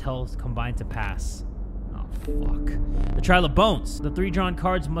least 6 health combined to pass. Oh, fuck. The trial of bones. The 3 drawn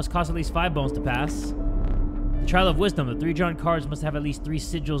cards must cost at least 5 bones to pass. The trial of wisdom. The 3 drawn cards must have at least 3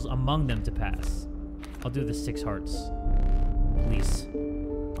 sigils among them to pass. I'll do the 6 hearts. Please.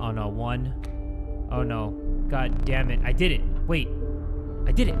 Oh, no. 1. Oh, no. God damn it. I did it. Wait.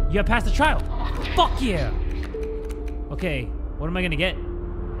 I did it. You have passed the trial. Fuck yeah. Okay. What am I gonna get?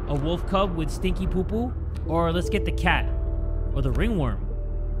 A wolf cub with stinky poo-poo? Or let's get the cat. Or the ringworm.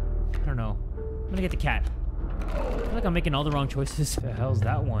 I don't know. I'm gonna get the cat. I feel like I'm making all the wrong choices. The hell's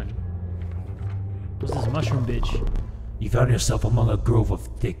that one? What's this mushroom bitch? You found yourself among a grove of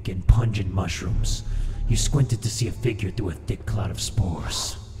thick and pungent mushrooms. You squinted to see a figure through a thick cloud of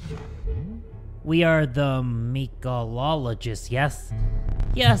spores. We are the mycolologists, yes?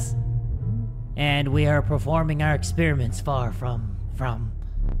 Yes. And we are performing our experiments far from...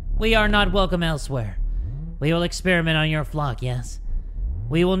 We are not welcome elsewhere. We will experiment on your flock, yes?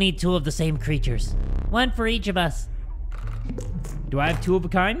 We will need 2 of the same creatures. 1 for each of us. Do I have 2 of a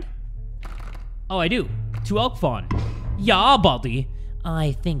kind? Oh, I do. 2 elk fawn. Yeah, buddy.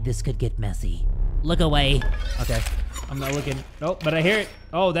 I think this could get messy. Look away. Okay. I'm not looking. Oh, but I hear it.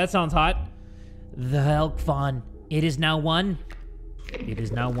 Oh, that sounds hot. The elk fawn. It is now 1. It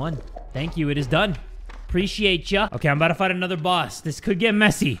is now 1. Thank you. It is done. Appreciate ya. Okay, I'm about to fight another boss. This could get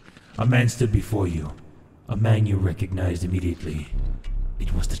messy. A man stood before you. A man you recognized immediately.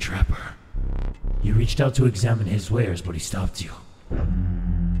 It was the trapper. You reached out to examine his wares, but he stopped you.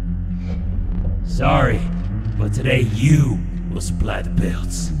 Sorry, but today you will supply the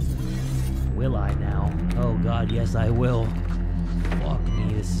bills. Will I now? Oh god, yes I will. Fuck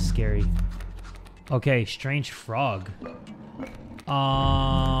me, this is scary. Okay, strange frog.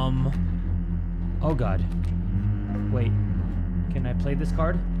 Oh god. Wait, can I play this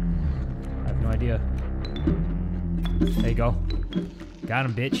card? I have no idea. There you go. Got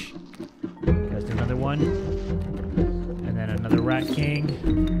him, bitch. Let's do another one. And then another Rat King.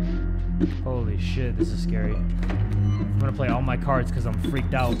 Holy shit, this is scary. I'm gonna play all my cards because I'm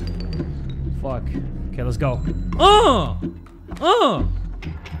freaked out. Fuck. Okay, let's go.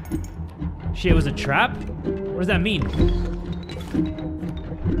 Shit, it was a trap? What does that mean?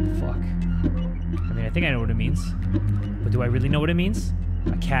 Fuck. I mean, I think I know what it means. But do I really know what it means?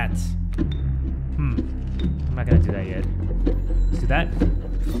 A cat. I'm not gonna do that yet. Let's do that.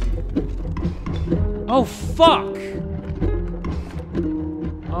 Oh, fuck!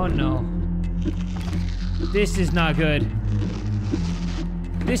 Oh, no. This is not good.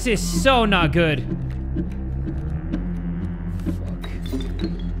 This is so not good. Fuck.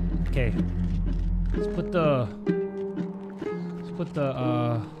 Okay. Let's put the...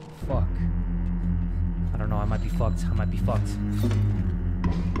 Fuck. I don't know, I might be fucked. I might be fucked.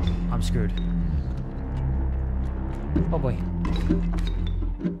 I'm screwed. Oh boy.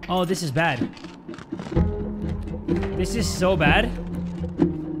 Oh, this is bad. This is so bad.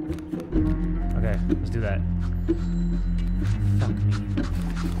 Okay, let's do that.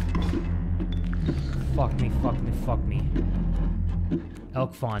 Fuck me. Fuck me, fuck me, fuck me.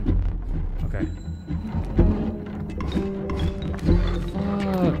 Elk fawn. Okay.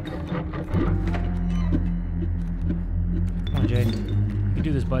 Fuck. Come on, Jay. You can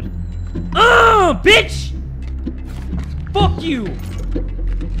do this, bud. Bitch! Fuck you!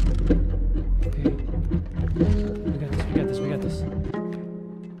 Okay. We got this, we got this, we got this.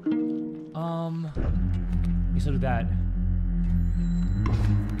 We still do that.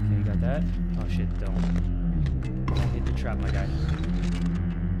 Okay, you got that. Oh shit, don't hit the trap, my guy.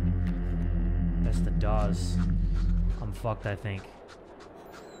 That's the Dawes. I'm fucked, I think.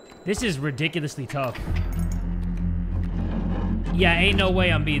 This is ridiculously tough. Yeah, ain't no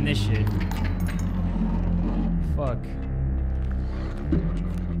way I'm beating this shit. Fuck.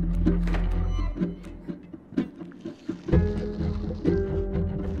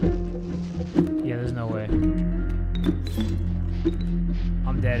 Yeah, there's no way.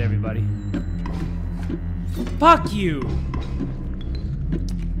 I'm dead, everybody. Fuck you!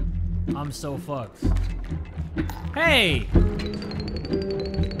 I'm so fucked. Hey!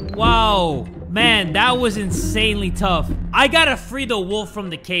 Wow. Man, that was insanely tough. I gotta free the wolf from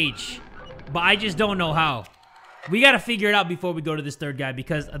the cage, but I just don't know how. We gotta figure it out before we go to this third guy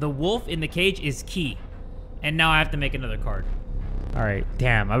because the wolf in the cage is key. And now I have to make another card. Alright,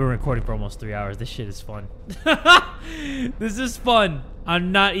 damn, I've been recording for almost 3 hours. This shit is fun. This is fun.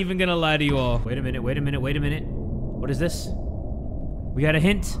 I'm not even gonna lie to you all. Wait a minute, wait a minute, wait a minute. What is this? We got a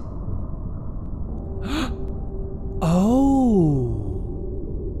hint. Oh.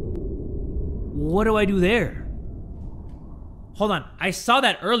 What do I do there? Hold on, I saw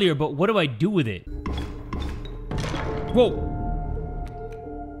that earlier, but what do I do with it? Whoa.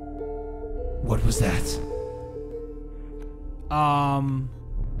 What was that?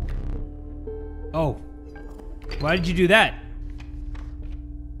 Oh. Why did you do that?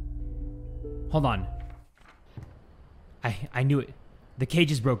 Hold on. I knew it. The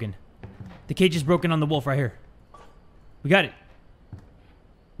cage is broken. The cage is broken on the wolf right here. We got it.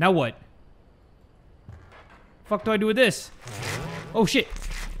 Now what? Fuck do I do with this? Oh shit.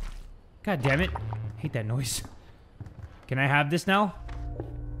 God damn it. Hate that noise. Can I have this now?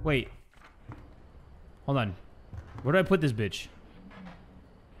 Wait. Hold on. Where do I put this bitch?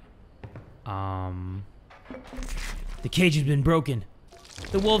 The cage has been broken.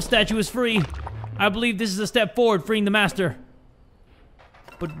 The wolf statue is free. I believe this is a step forward, freeing the master.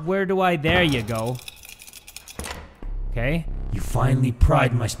 But where do I... There you go. Okay. You finally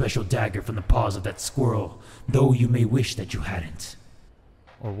pried my special dagger from the paws of that squirrel, though you may wish that you hadn't.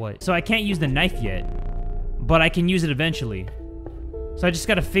 Or what? So I can't use the knife yet, but I can use it eventually. So I just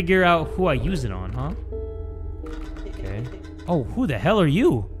gotta figure out who I use it on, huh? Okay. Oh, who the hell are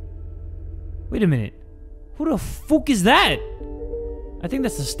you? Wait a minute. Who the fuck is that? I think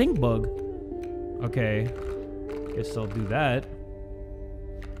that's a stink bug. Okay. Guess I'll do that.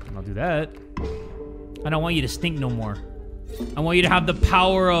 And I'll do that. I don't want you to stink no more. I want you to have the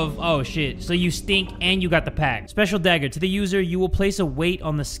power of... Oh, shit. So you stink and you got the pack. Special dagger. To the user, you will place a weight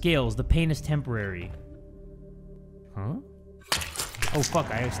on the scales. The pain is temporary. Huh? Oh,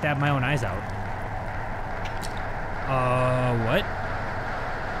 fuck. I stabbed my own eyes out. What?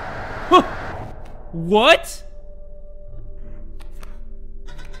 What?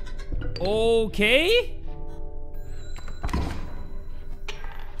 Okay.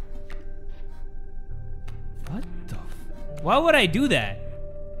 What the f- Why would I do that?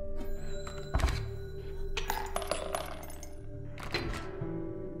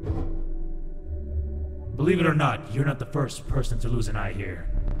 Believe it or not, you're not the first person to lose an eye here.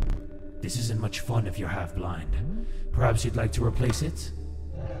 This isn't much fun if you're half blind. Perhaps you'd like to replace it?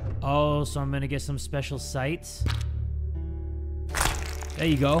 Oh, so I'm gonna get some special sights. There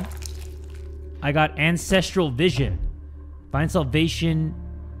you go. I got ancestral vision. Find salvation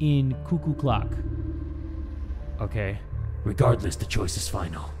in cuckoo clock. Okay. Regardless, the choice is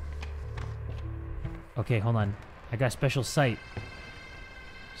final. Okay, hold on. I got special sight.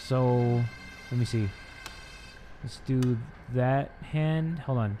 So, let me see. Let's do that hand.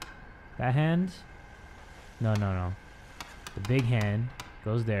 Hold on. That hand? No. The big hand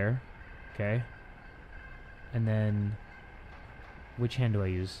goes there. Okay. And then, which hand do I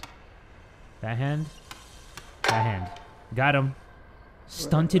use? That hand? That hand. Got him.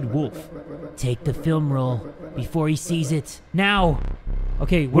 Stunted wolf. Take the film roll before he sees it. Now!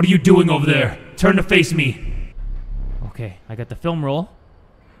 Okay, What are you doing over there? Turn to face me. Okay, I got the film roll.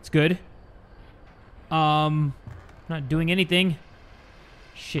 It's good. Not doing anything.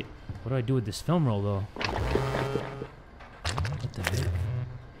 Shit. What do I do with this film roll, though? What the heck?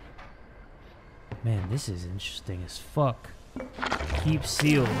 Man, this is interesting as fuck. Keep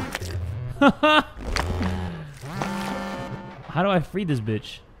sealed. How do I free this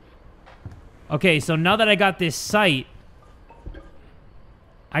bitch? Okay, so now that I got this sight,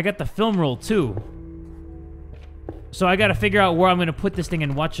 I got the film roll too. So I gotta figure out where I'm gonna put this thing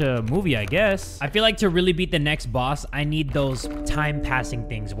and watch a movie, I guess. I feel like to really beat the next boss, I need those time passing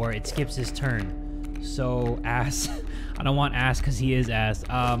things where it skips his turn. So, ass. I don't want ass because he is ass.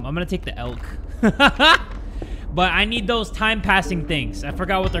 I'm gonna take the elk. But I need those time passing things. I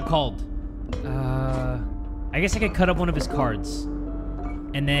forgot what they're called. I guess I could cut up one of his cards.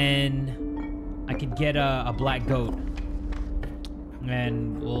 And then I could get a black goat.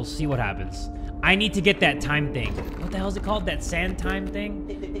 And we'll see what happens. I need to get that time thing. What the hell is it called? That sand time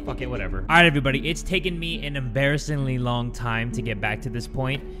thing? Fuck it, whatever. All right, everybody. It's taken me an embarrassingly long time to get back to this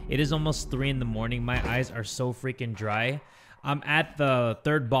point. It is almost 3 in the morning. My eyes are so freaking dry. I'm at the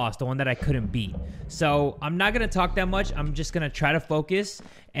third boss, the one that I couldn't beat. So I'm not going to talk that much. I'm just going to try to focus.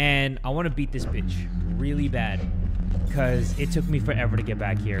 And I want to beat this bitch really bad. Because it took me forever to get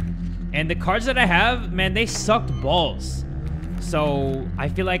back here. And the cards that I have, man, they sucked balls. So I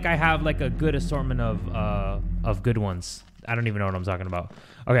feel like I have like a good assortment of good ones. I don't even know what I'm talking about.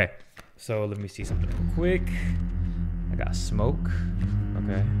 Okay, so let me see something real quick. I got smoke.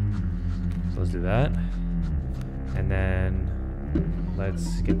 Okay, so let's do that. And then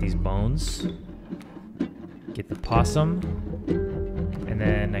let's get these bones. Get the possum. And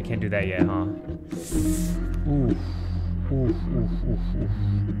then I can't do that yet, huh? Ooh.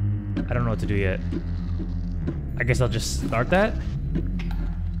 I don't know what to do yet. I guess I'll just start that?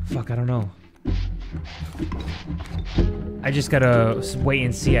 Fuck, I don't know. I just gotta wait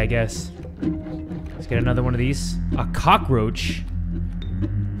and see, I guess. Let's get another one of these. A cockroach?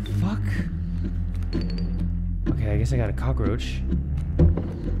 Fuck. Okay, I guess I got a cockroach.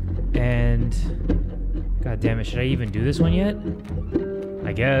 And... God damn it, should I even do this one yet?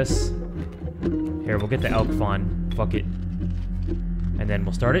 I guess. Here, we'll get the elk fawn. Fuck it. And then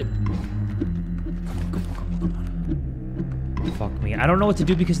we'll start it. Fuck me. I don't know what to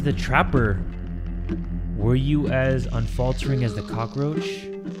do because of the trapper. Were you as unfaltering as the cockroach?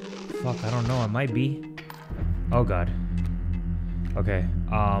 Fuck, I don't know. I might be. Oh, God. Okay.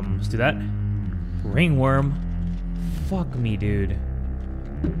 Let's do that. Ringworm. Fuck me, dude.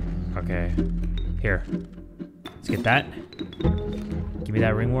 Okay. Here. Let's get that. Give me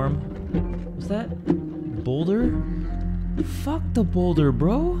that ringworm. What's that? Boulder? Fuck the boulder,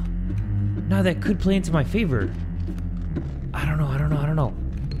 bro. Now that could play into my favor. I don't know.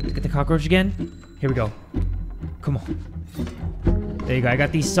 Let's get the cockroach again. Here we go. Come on. There you go. I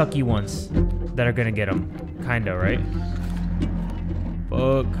got these sucky ones that are gonna get them. Kinda, right?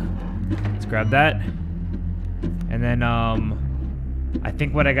 Fuck. Let's grab that. And then, I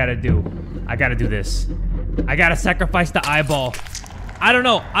think what I gotta do. I gotta do this. I gotta sacrifice the eyeball. I don't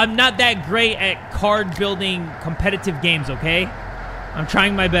know. I'm not that great at card building competitive games, okay? I'm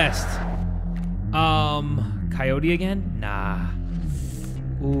trying my best. coyote again? Nah.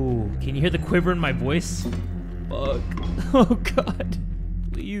 Ooh, can you hear the quiver in my voice? Fuck. Oh god.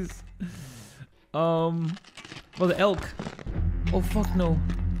 Please. Oh, the elk. Oh fuck no.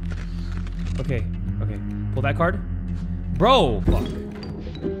 Okay, okay. Pull that card. Bro, fuck.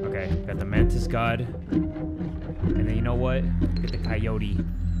 Okay, got the mantis god. And then you know what? Get the coyote.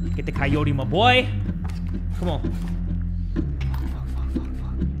 Get the coyote, my boy. Come on.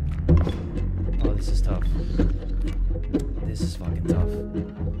 Fuck. Oh, this is tough. This is fucking tough.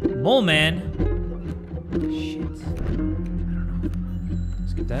 Mole man. Shit. I don't know.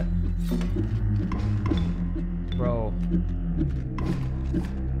 Skip that. Bro.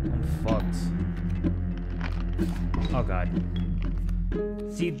 I'm fucked. Oh god.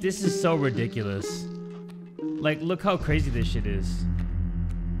 See, this is so ridiculous. Like, look how crazy this shit is.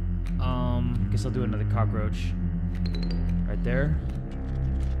 Guess I'll do another cockroach. Right there.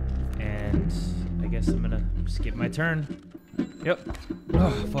 And I guess I'm gonna skip my turn. Yep.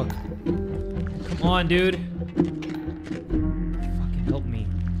 Oh, fuck. Come on, dude. Fucking help me.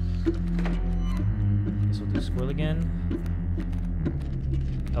 Guess we'll do squirrel again.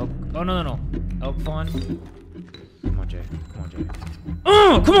 Elk. Oh, no, no, no. Elk fawn. Come on, Jay. Come on, Jay.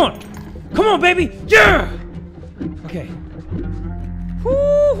 Oh, come on! Come on, baby! Yeah! Okay. Woo,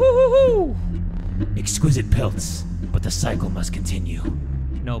 hoo, hoo, hoo. Exquisite pelts, but the cycle must continue.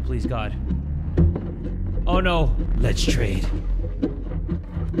 No, please, God. Oh, no. Let's trade.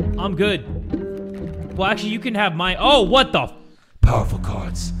 I'm good. Well, actually, you can have mine. Oh, what the? Powerful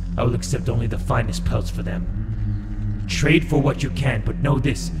cards. I will accept only the finest pelts for them. Trade for what you can, but know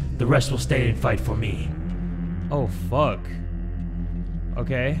this. The rest will stay and fight for me. Oh, fuck.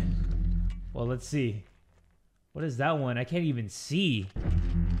 Okay. Well, let's see. What is that one? I can't even see.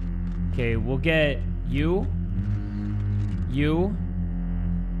 Okay, we'll get you. You.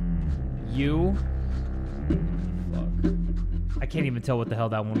 You. Fuck. I can't even tell what the hell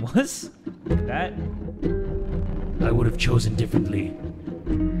that one was. That? I would have chosen differently.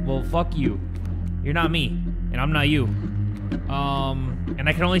 Well, fuck you. You're not me, and I'm not you. And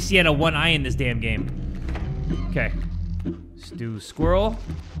I can only see out of one eye in this damn game. Okay. Let's do squirrel.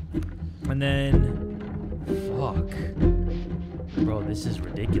 And then... Fuck. Bro, this is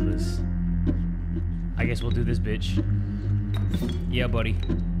ridiculous. I guess we'll do this bitch. Yeah, buddy.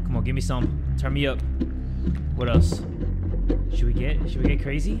 Come on, give me some. Turn me up. What else? Should we get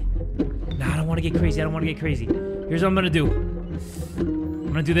crazy? Nah, I don't want to get crazy. I don't want to get crazy. Here's what I'm gonna do. I'm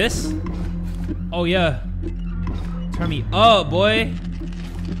gonna do this. Oh, yeah. Turn me up, boy.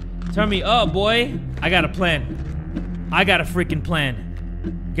 Turn me up, boy. I got a plan. I got a freaking plan.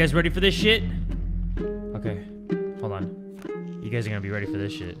 You guys ready for this shit? Okay. Hold on. You guys are gonna be ready for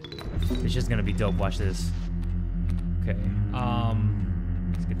this shit. This shit's gonna be dope. Watch this. Okay.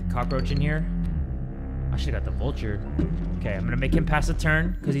 Let's get the cockroach in here. I should've got the vulture. Okay, I'm gonna make him pass a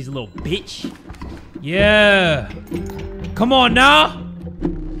turn because he's a little bitch. Yeah. Come on now.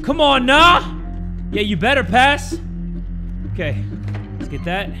 Come on now. Yeah, you better pass. Okay. Let's get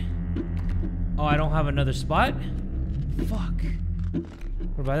that. Oh, I don't have another spot? Fuck.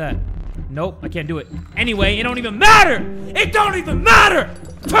 What about that? Nope, I can't do it. Anyway, it don't even matter! It don't even matter!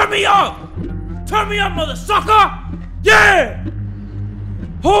 Turn me up! Turn me up, mother sucker! Yeah!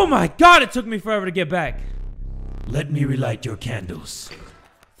 Oh my god, it took me forever to get back. Let me relight your candles.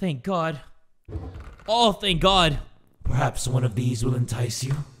 Thank God. Oh, thank God. Perhaps one of these will entice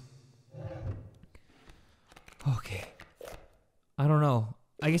you? Okay. I don't know.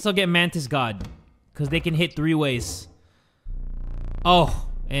 I guess I'll get Mantis God. Because they can hit 3 ways. Oh,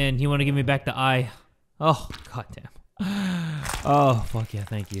 and you want to give me back the eye. Oh, goddamn. Oh, fuck yeah,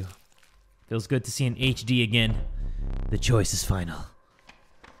 thank you. Feels good to see an HD again. The choice is final.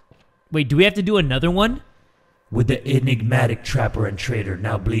 Wait, do we have to do another one? With the enigmatic trapper and trader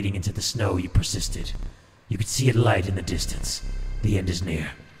now bleeding into the snow, you persisted. You could see a light in the distance. The end is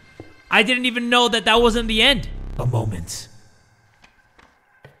near. I didn't even know that that wasn't the end. A moment.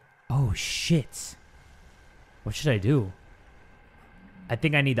 Oh, shit. What should I do? I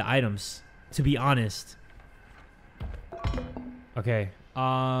think I need the items, to be honest. Okay.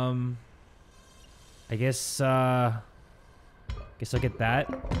 I guess I'll get that.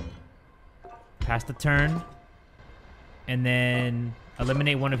 Pass the turn. And then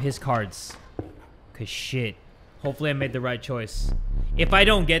eliminate one of his cards. Cause shit. Hopefully I made the right choice. If I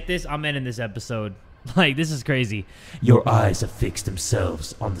don't get this, I'm ending this episode. Like, this is crazy. Your eyes have fixed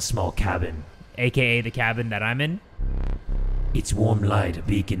themselves on the small cabin. AKA the cabin that I'm in. Its warm light a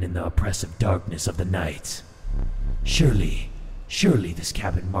beacon in the oppressive darkness of the night. Surely this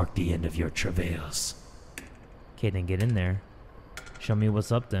cabin marked the end of your travails. Okay, then get in there. Show me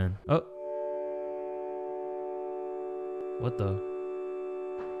what's up then. Oh. What the?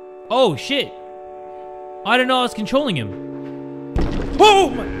 Oh, shit. I didn't know I was controlling him. Oh,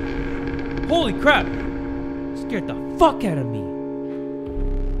 my. Holy crap. Scared the fuck out of me.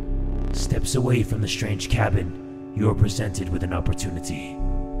 Steps away from the strange cabin, you are presented with an opportunity.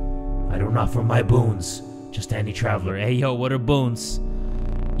 I don't offer my boons, just any traveler. Hey, yo, what are boons?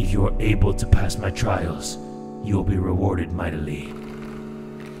 If you are able to pass my trials, you will be rewarded mightily.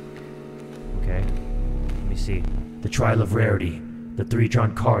 Okay. Let me see. The trial of rarity. The 3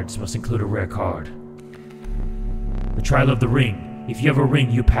 drawn cards must include a rare card. The trial of the ring. If you have a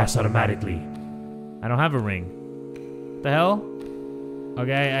ring, you pass automatically. I don't have a ring. The hell?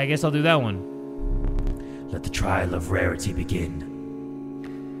 Okay, I guess I'll do that one. Let the trial of rarity begin.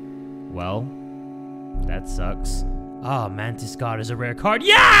 Well, that sucks. Ah, Mantis God is a rare card.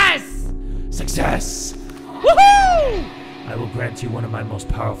 Yes! Success! Woohoo! I will grant you one of my most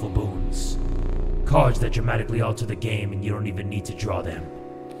powerful boons. Cards that dramatically alter the game and you don't even need to draw them.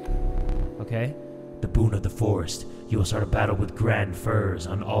 Okay. The boon of the forest. You will start a battle with grand firs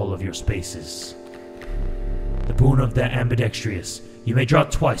on all of your spaces. The boon of the ambidextrous. You may draw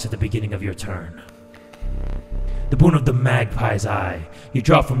twice at the beginning of your turn. The boon of the magpie's eye. You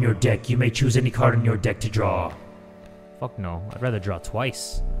draw from your deck. You may choose any card in your deck to draw. Fuck no. I'd rather draw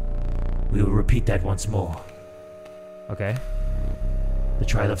twice. We will repeat that once more. Okay. The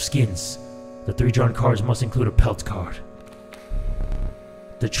trial of skins. The 3 drawn cards must include a pelt card.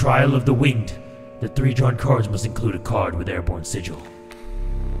 The trial of the winged. The 3 drawn cards must include a card with airborne sigil.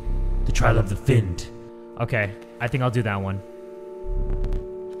 The trial of the finned. Okay, I think I'll do that one.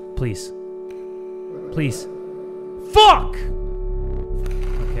 Please. Please. Fuck!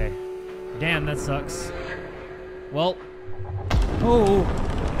 Okay. Damn, that sucks. Well. Oh.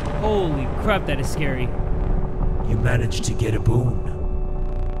 Holy crap, that is scary. You managed to get a boon.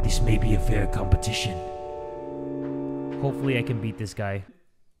 This may be a fair competition. Hopefully I can beat this guy.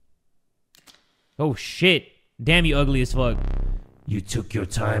 Oh shit. Damn, you ugly as fuck. You took your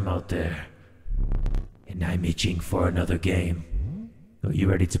time out there. And I'm itching for another game. Are you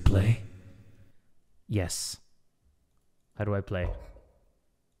ready to play? Yes. How do I play?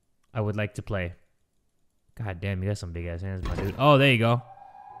 I would like to play. God damn, you got some big ass hands, my dude. Oh, there you go.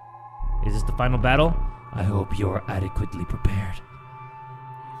 Is this the final battle? I hope you're adequately prepared.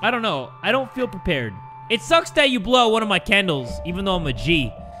 I don't know. I don't feel prepared. It sucks that you blow out one of my candles, even though I'm a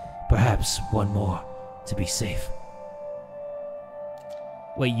G. Perhaps one more, to be safe.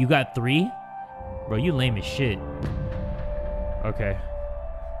 Wait, you got 3? Bro, you lame as shit. Okay.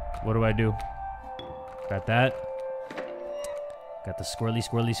 What do I do? Got that. Got the squirrely,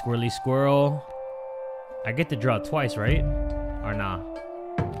 squirrely, squirrely, squirrel. I get to draw twice, right? Or nah?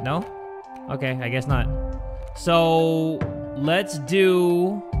 No? Okay, I guess not. So, let's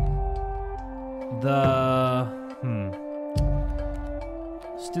do the...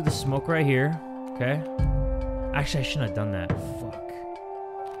 Let's do the smoke right here. Okay. Actually, I shouldn't have done that. Fuck.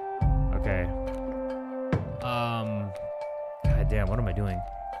 Okay. God damn, what am I doing?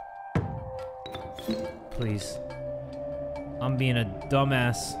 Please. I'm being a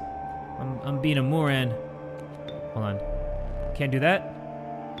dumbass. I'm being a moron. Hold on. Can't do that?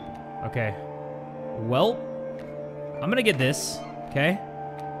 Okay. Well, I'm gonna get this, okay?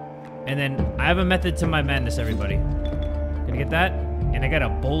 And then I have a method to my madness, everybody. Gonna get that, and I got a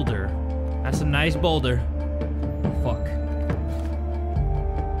boulder. That's a nice boulder. Fuck.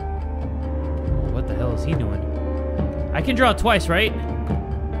 What the hell is he doing? I can draw twice, right?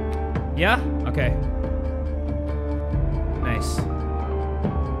 Yeah? Okay. Nice.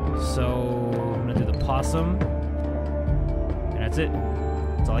 So, I'm gonna do the possum. And that's it.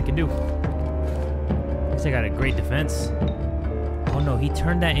 That's all I can do. Guess I got a great defense. Oh no, he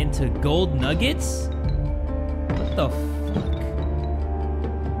turned that into gold nuggets? What the fuck?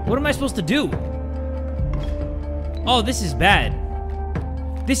 What am I supposed to do? Oh, this is bad.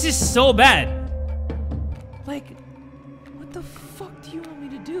 This is so bad. Like, what the fuck do you want me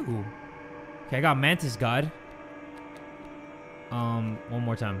to do? Okay, I got Mantis God. One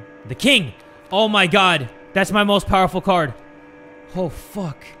more time. The King! Oh my god! That's my most powerful card. Oh,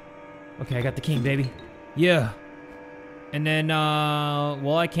 fuck. Okay, I got the King, baby. Yeah. And then,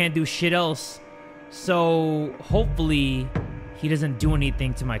 well, I can't do shit else. So, hopefully, he doesn't do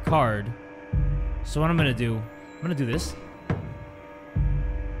anything to my card. So what I'm gonna do, I'm gonna do this.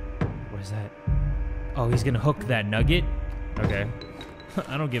 What is that? Oh, he's gonna hook that nugget? Okay.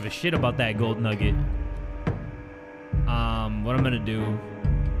 I don't give a shit about that gold nugget. What I'm gonna do,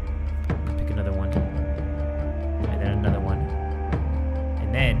 pick another one. And then another one.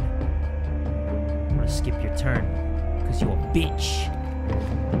 And then, I'm gonna skip your turn. Cause you a bitch.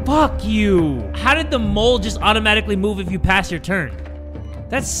 Fuck you. How did the mole just automatically move if you pass your turn?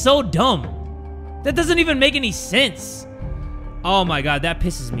 That's so dumb. That doesn't even make any sense. Oh my god, that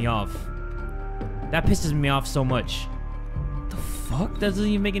pisses me off. That pisses me off so much. The fuck? That doesn't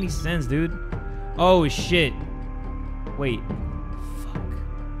even make any sense, dude. Oh shit. Wait. Fuck.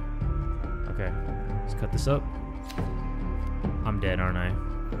 Okay. Let's cut this up. I'm dead, aren't I?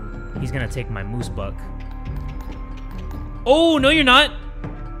 He's gonna take my moose buck. Oh, no you're not.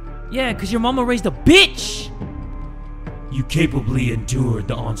 Yeah, because your mama raised a bitch. You capably endured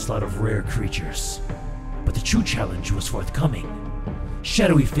the onslaught of rare creatures, but the true challenge was forthcoming.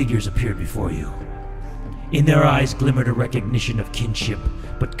 Shadowy figures appeared before you. In their eyes glimmered a recognition of kinship,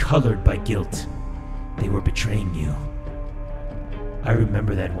 but colored by guilt. They were betraying you. I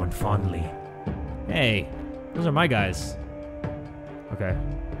remember that one fondly. Hey, those are my guys. Okay,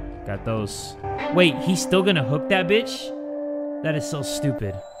 got those. Wait, he's still gonna hook that bitch? That is so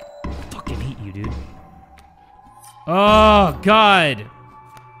stupid. I fucking hate you, dude. Oh, God.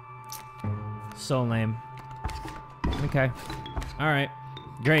 So lame. Okay. Alright.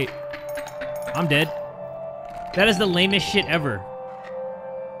 Great. I'm dead. That is the lamest shit ever.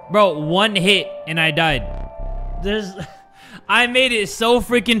 Bro, one hit and I died. I made it so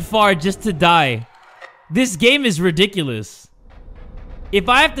freaking far just to die. This game is ridiculous. If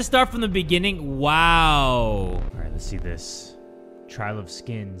I have to start from the beginning, wow. Alright, let's see this. Trial of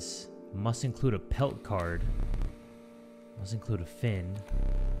skins. Must include a pelt card. Must include a fin.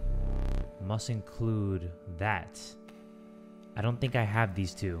 Must include that. I don't think I have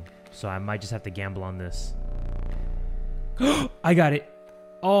these two, so I might just have to gamble on this. I got it.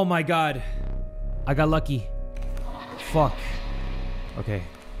 Oh my god. I got lucky. Fuck. Okay.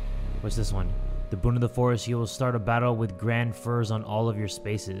 What's this one? The Boon of the Forest, you will start a battle with grand furs on all of your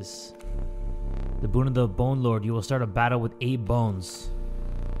spaces. The Boon of the Bone Lord, you will start a battle with 8 bones.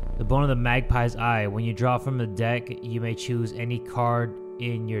 The Bone of the Magpie's Eye, when you draw from the deck, you may choose any card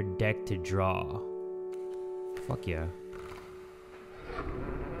in your deck to draw. Fuck yeah.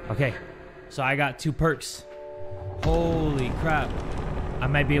 Okay, so I got 2 perks. Holy crap. I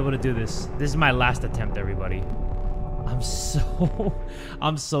might be able to do this. This is my last attempt, everybody. I'm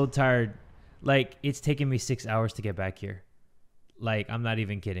so tired. Like, it's taken me 6 hours to get back here. Like, I'm not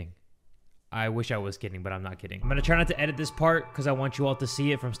even kidding. I wish I was kidding, but I'm not kidding. I'm gonna try not to edit this part because I want you all to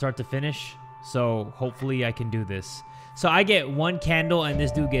see it from start to finish. So hopefully I can do this. So I get 1 candle and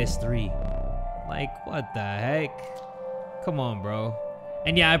this dude gets 3. Like, what the heck? Come on, bro.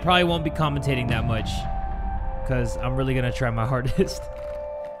 And yeah, I probably won't be commentating that much because I'm really gonna try my hardest.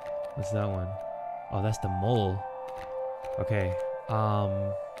 What's that one? Oh, that's the mole. Okay.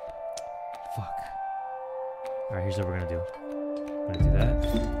 Fuck. Alright, here's what we're gonna do. We're gonna do that.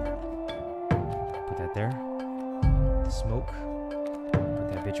 Put that there. The smoke.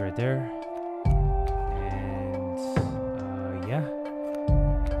 Put that bitch right there. And yeah.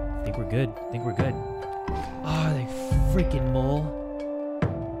 I think we're good. I think we're good. Oh, they freaking mole.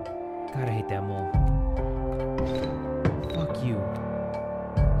 God, I hate that mole. Fuck you.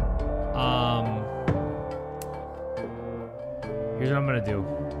 Here's what I'm gonna do.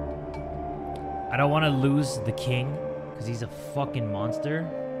 I don't want to lose the king because he's a fucking monster.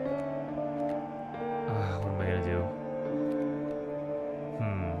 What am I gonna do?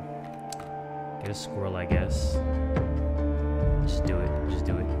 Get a squirrel, I guess. Just do it. Just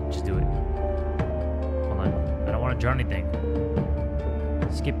do it. Just do it. Hold on. I don't want to draw anything.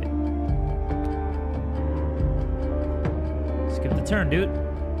 Skip it. Skip the turn, dude.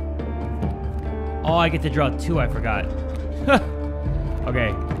 Oh, I get to draw 2. I forgot.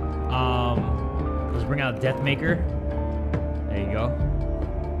 Okay. Let's bring out Deathmaker. There you go.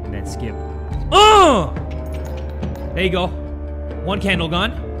 And then skip. Oh! There you go. 1 candle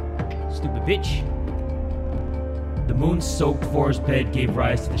gone. Stupid bitch. The moon-soaked forest bed gave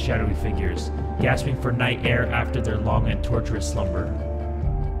rise to the shadowy figures, gasping for night air after their long and torturous slumber.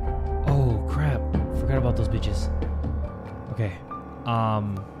 Oh, crap. Forgot about those bitches. Okay.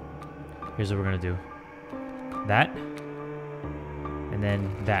 Here's what we're gonna do. That. And then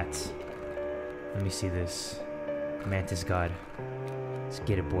that. Let me see this. Mantis God. Let's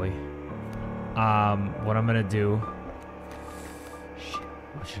get it, boy. What I'm gonna do... Shit.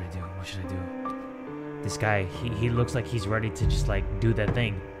 What should I do? What should I do? This guy, he looks like he's ready to just, like, do that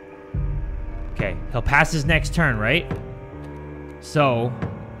thing. Okay. He'll pass his next turn, right? So,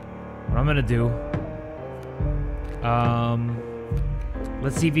 what I'm gonna do...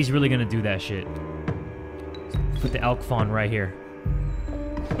 let's see if he's really gonna do that shit. Put the elk fawn right here.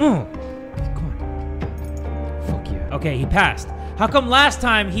 Come on. Fuck yeah. Okay, he passed. How come last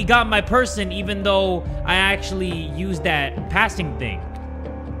time he got my person even though I actually used that passing thing?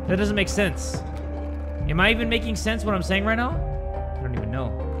 That doesn't make sense. Am I even making sense what I'm saying right now? I don't even know.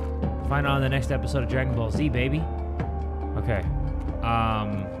 Find out on the next episode of Dragon Ball Z, baby. Okay.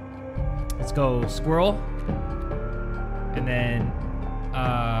 Let's go squirrel. And then,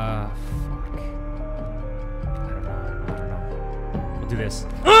 fuck. I don't know. We'll do this.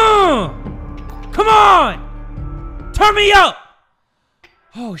 Come on! Turn me up!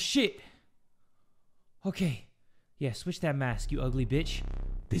 Oh, shit. Okay. Yeah, switch that mask, you ugly bitch.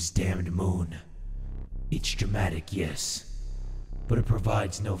 This damned moon. It's dramatic, yes. But it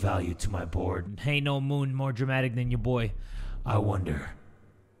provides no value to my board. Ain't no moon more dramatic than your boy. I wonder.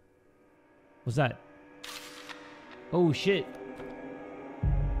 What's that? Oh, shit.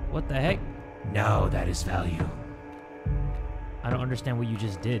 What the heck? Now that is value. I don't understand what you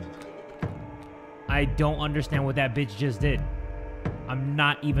just did. I don't understand what that bitch just did. I'm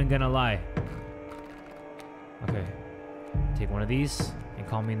not even gonna lie. Okay. Take one of these and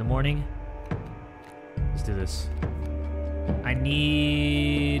call me in the morning. Let's do this. I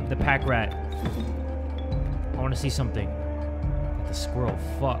need the pack rat. I want to see something. Get the squirrel.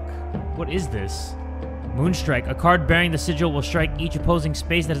 Fuck. What is this? Moonstrike. A card bearing the sigil will strike each opposing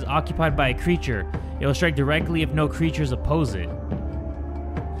space that is occupied by a creature. It will strike directly if no creatures oppose it.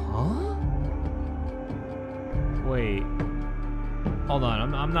 Huh? Wait. Hold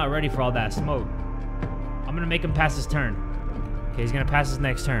on. I'm not ready for all that smoke. I'm gonna make him pass his turn. Okay, he's gonna pass his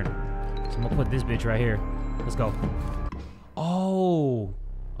next turn. So I'm gonna put this bitch right here. Let's go. Oh.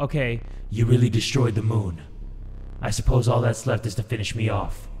 Okay. You really destroyed the moon. I suppose all that's left is to finish me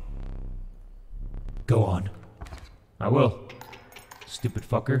off. Go on. I will. Stupid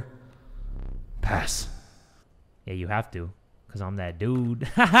fucker. Pass. Yeah, you have to. Because I'm that dude.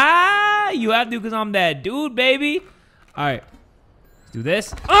 Haha! You have to because I'm that dude, baby. Alright. Let's do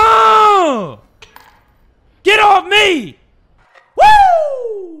this. Oh! Get off me!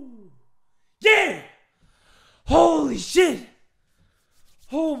 Woo! Yeah! Holy shit!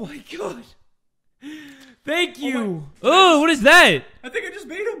 Oh my god. Thank you. Oh, what is that? I think I just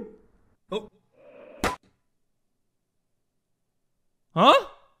beat him. Oh. Huh?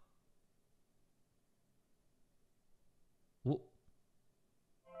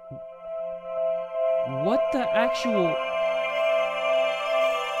 What the actual...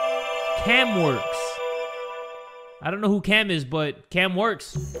 Cam works. I don't know who Cam is, but Cam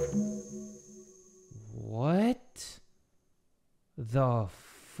works. What the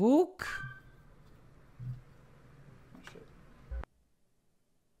fuck?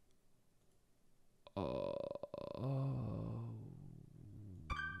 What?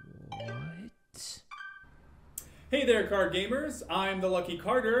 Hey there, card gamers. I'm the Lucky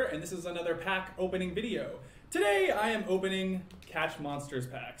Carter, and this is another pack opening video. Today, I am opening Catch Monsters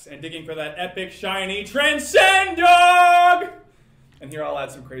packs and digging for that epic, shiny Transcend Dog! And here I'll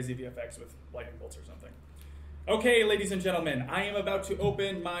add some crazy VFX with lightning bolts or something. Okay, ladies and gentlemen, I am about to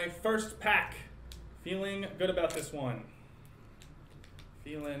open my first pack. Feeling good about this one.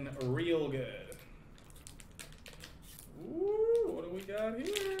 Feeling real good. Ooh, what do we got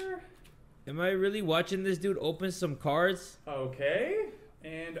here? Am I really watching this dude open some cards? Okay,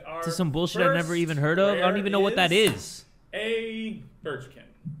 and our To some bullshit I've never even heard of? I don't even know what that is. A Birchkin.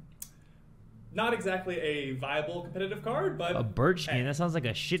 Not exactly a viable competitive card, but... A birch hey, can? That sounds like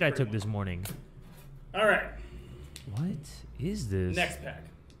a shit I took this morning. All right. What is this? Next pack.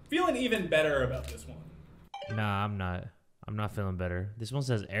 Feeling even better about this one. Nah, I'm not. I'm not feeling better. This one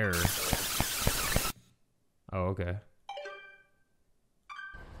says error. Oh, okay.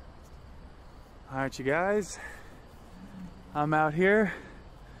 All right, you guys. I'm out here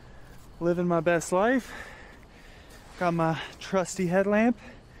living my best life. Got my trusty headlamp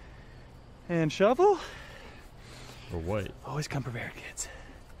and shovel. For what? Always come prepared, kids.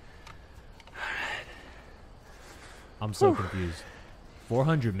 I'm so confused.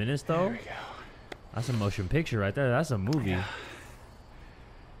 400 minutes though? There we go. That's a motion picture right there. That's a movie. Yeah.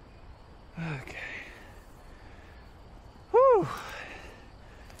 Okay. Whew.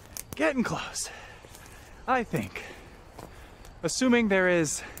 Getting close. I think. Assuming there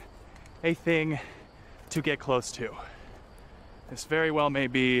is a thing to get close to. This very well may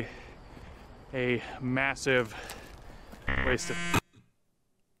be a massive waste of...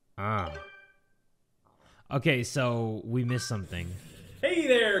 Ah. Okay, so we missed something. Hey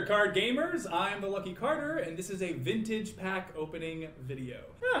there, card gamers! I'm the Lucky Carter, and this is a vintage pack opening video.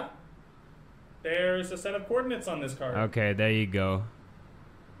 Huh. There's a set of coordinates on this card. Okay, there you go.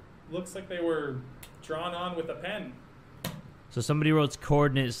 Looks like they were drawn on with a pen. So somebody wrote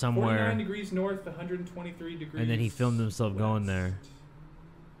coordinates somewhere. 49 degrees north, 123 degrees And then he filmed himself going there.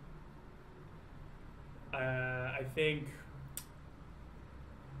 I think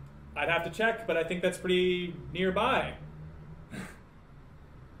I'd have to check, but I think that's pretty nearby.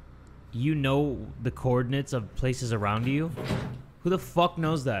 You know the coordinates of places around you? Who the fuck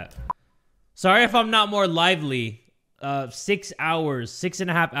knows that? Sorry if I'm not more lively. 6 hours,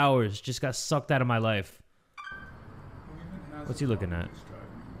 6.5 hours just got sucked out of my life. What's he looking at?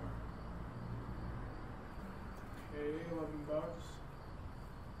 Okay, $11.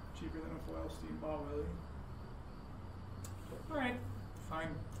 Cheaper than a foil steam ball, Willie. Alright,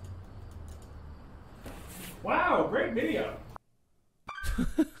 fine. Wow, great video.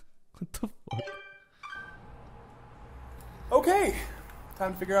 What the fuck? Okay,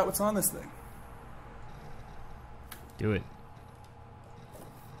 time to figure out what's on this thing. Do it.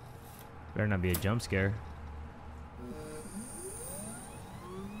 Better not be a jump scare.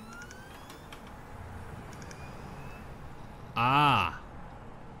 Ah.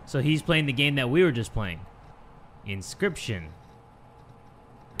 So he's playing the game that we were just playing. Inscryption.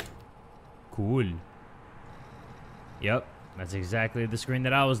 Cool. Yep. That's exactly the screen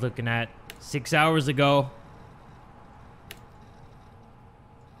that I was looking at 6 hours ago.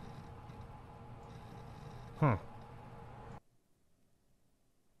 Huh.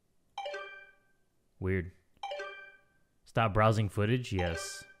 Weird. Stop browsing footage?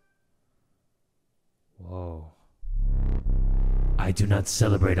 Yes. Whoa. I do not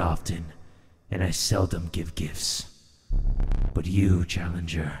celebrate often, and I seldom give gifts. But you,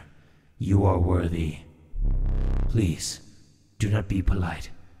 Challenger, you are worthy. Please, do not be polite.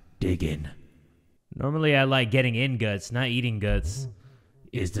 Dig in. Normally I like getting in guts, not eating guts.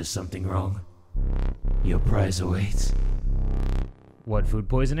 Is there something wrong? Your prize awaits. What, food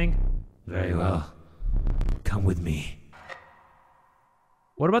poisoning? Very well. Come with me.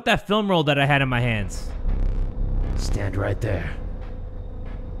 What about that film roll that I had in my hands? Stand right there.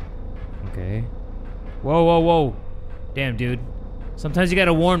 Okay. Whoa, whoa, whoa. Damn, dude. Sometimes you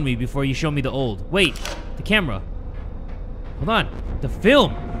gotta warn me before you show me the old. Wait, the camera. Hold on. The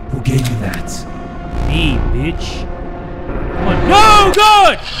film. Who gave you that? Me, bitch. Come on. No,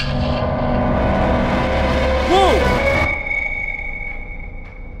 God! Whoa!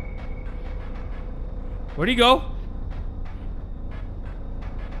 Where'd he go?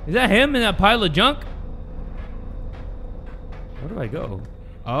 Is that him in that pile of junk? Where do I go?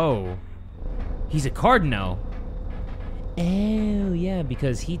 Oh. He's a card now. Oh, yeah,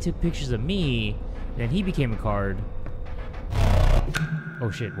 because he took pictures of me, then he became a card.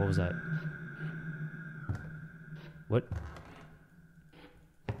 Oh, shit, what was that? What?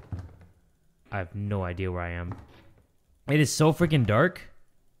 I have no idea where I am. It is so freaking dark.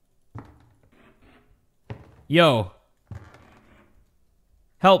 Yo.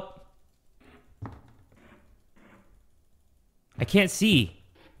 Help. I can't see.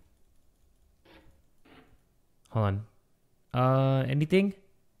 Hold on. Anything?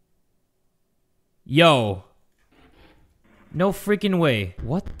 Yo. No freaking way.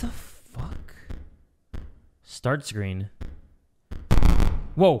 What the fuck? Start screen.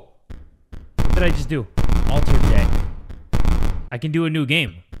 Whoa. What did I just do? Alter deck. I can do a new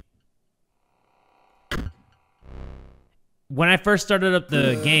game. When I first started up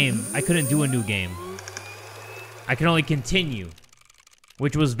the game, I couldn't do a new game. I could only continue,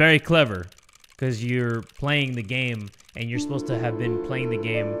 which was very clever because you're playing the game and you're supposed to have been playing the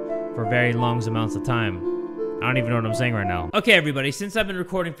game for very long amounts of time. I don't even know what I'm saying right now. Okay, everybody, since I've been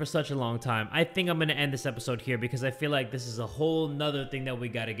recording for such a long time, I think I'm going to end this episode here because I feel like this is a whole nother thing that we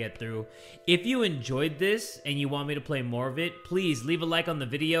got to get through. If you enjoyed this and you want me to play more of it, please leave a like on the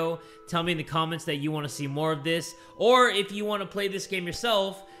video. Tell me in the comments that you want to see more of this. Or if you want to play this game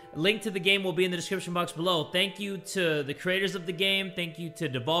yourself, link to the game will be in the description box below. Thank you to the creators of the game. Thank you to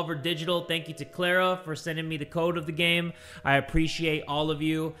Devolver Digital. Thank you to Clara for sending me the code of the game. I appreciate all of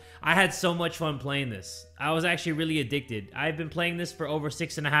you. I had so much fun playing this. I was actually really addicted. I've been playing this for over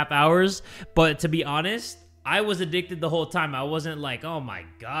 6.5 hours, but to be honest, I was addicted the whole time. I wasn't like, oh my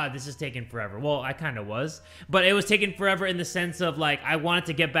god, this is taking forever. Well, I kind of was, but it was taking forever in the sense of like, I wanted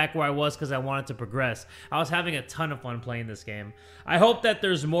to get back where I was because I wanted to progress. I was having a ton of fun playing this game. I hope that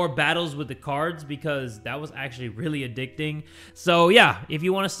there's more battles with the cards because that was actually really addicting. So yeah, if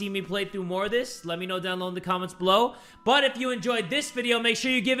you want to see me play through more of this, let me know down low in the comments below. But if you enjoyed this video, make sure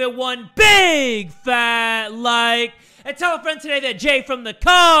you give it one big fat like. And tell a friend today that Jay from the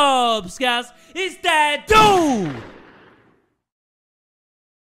Kubz, guys, is that dude!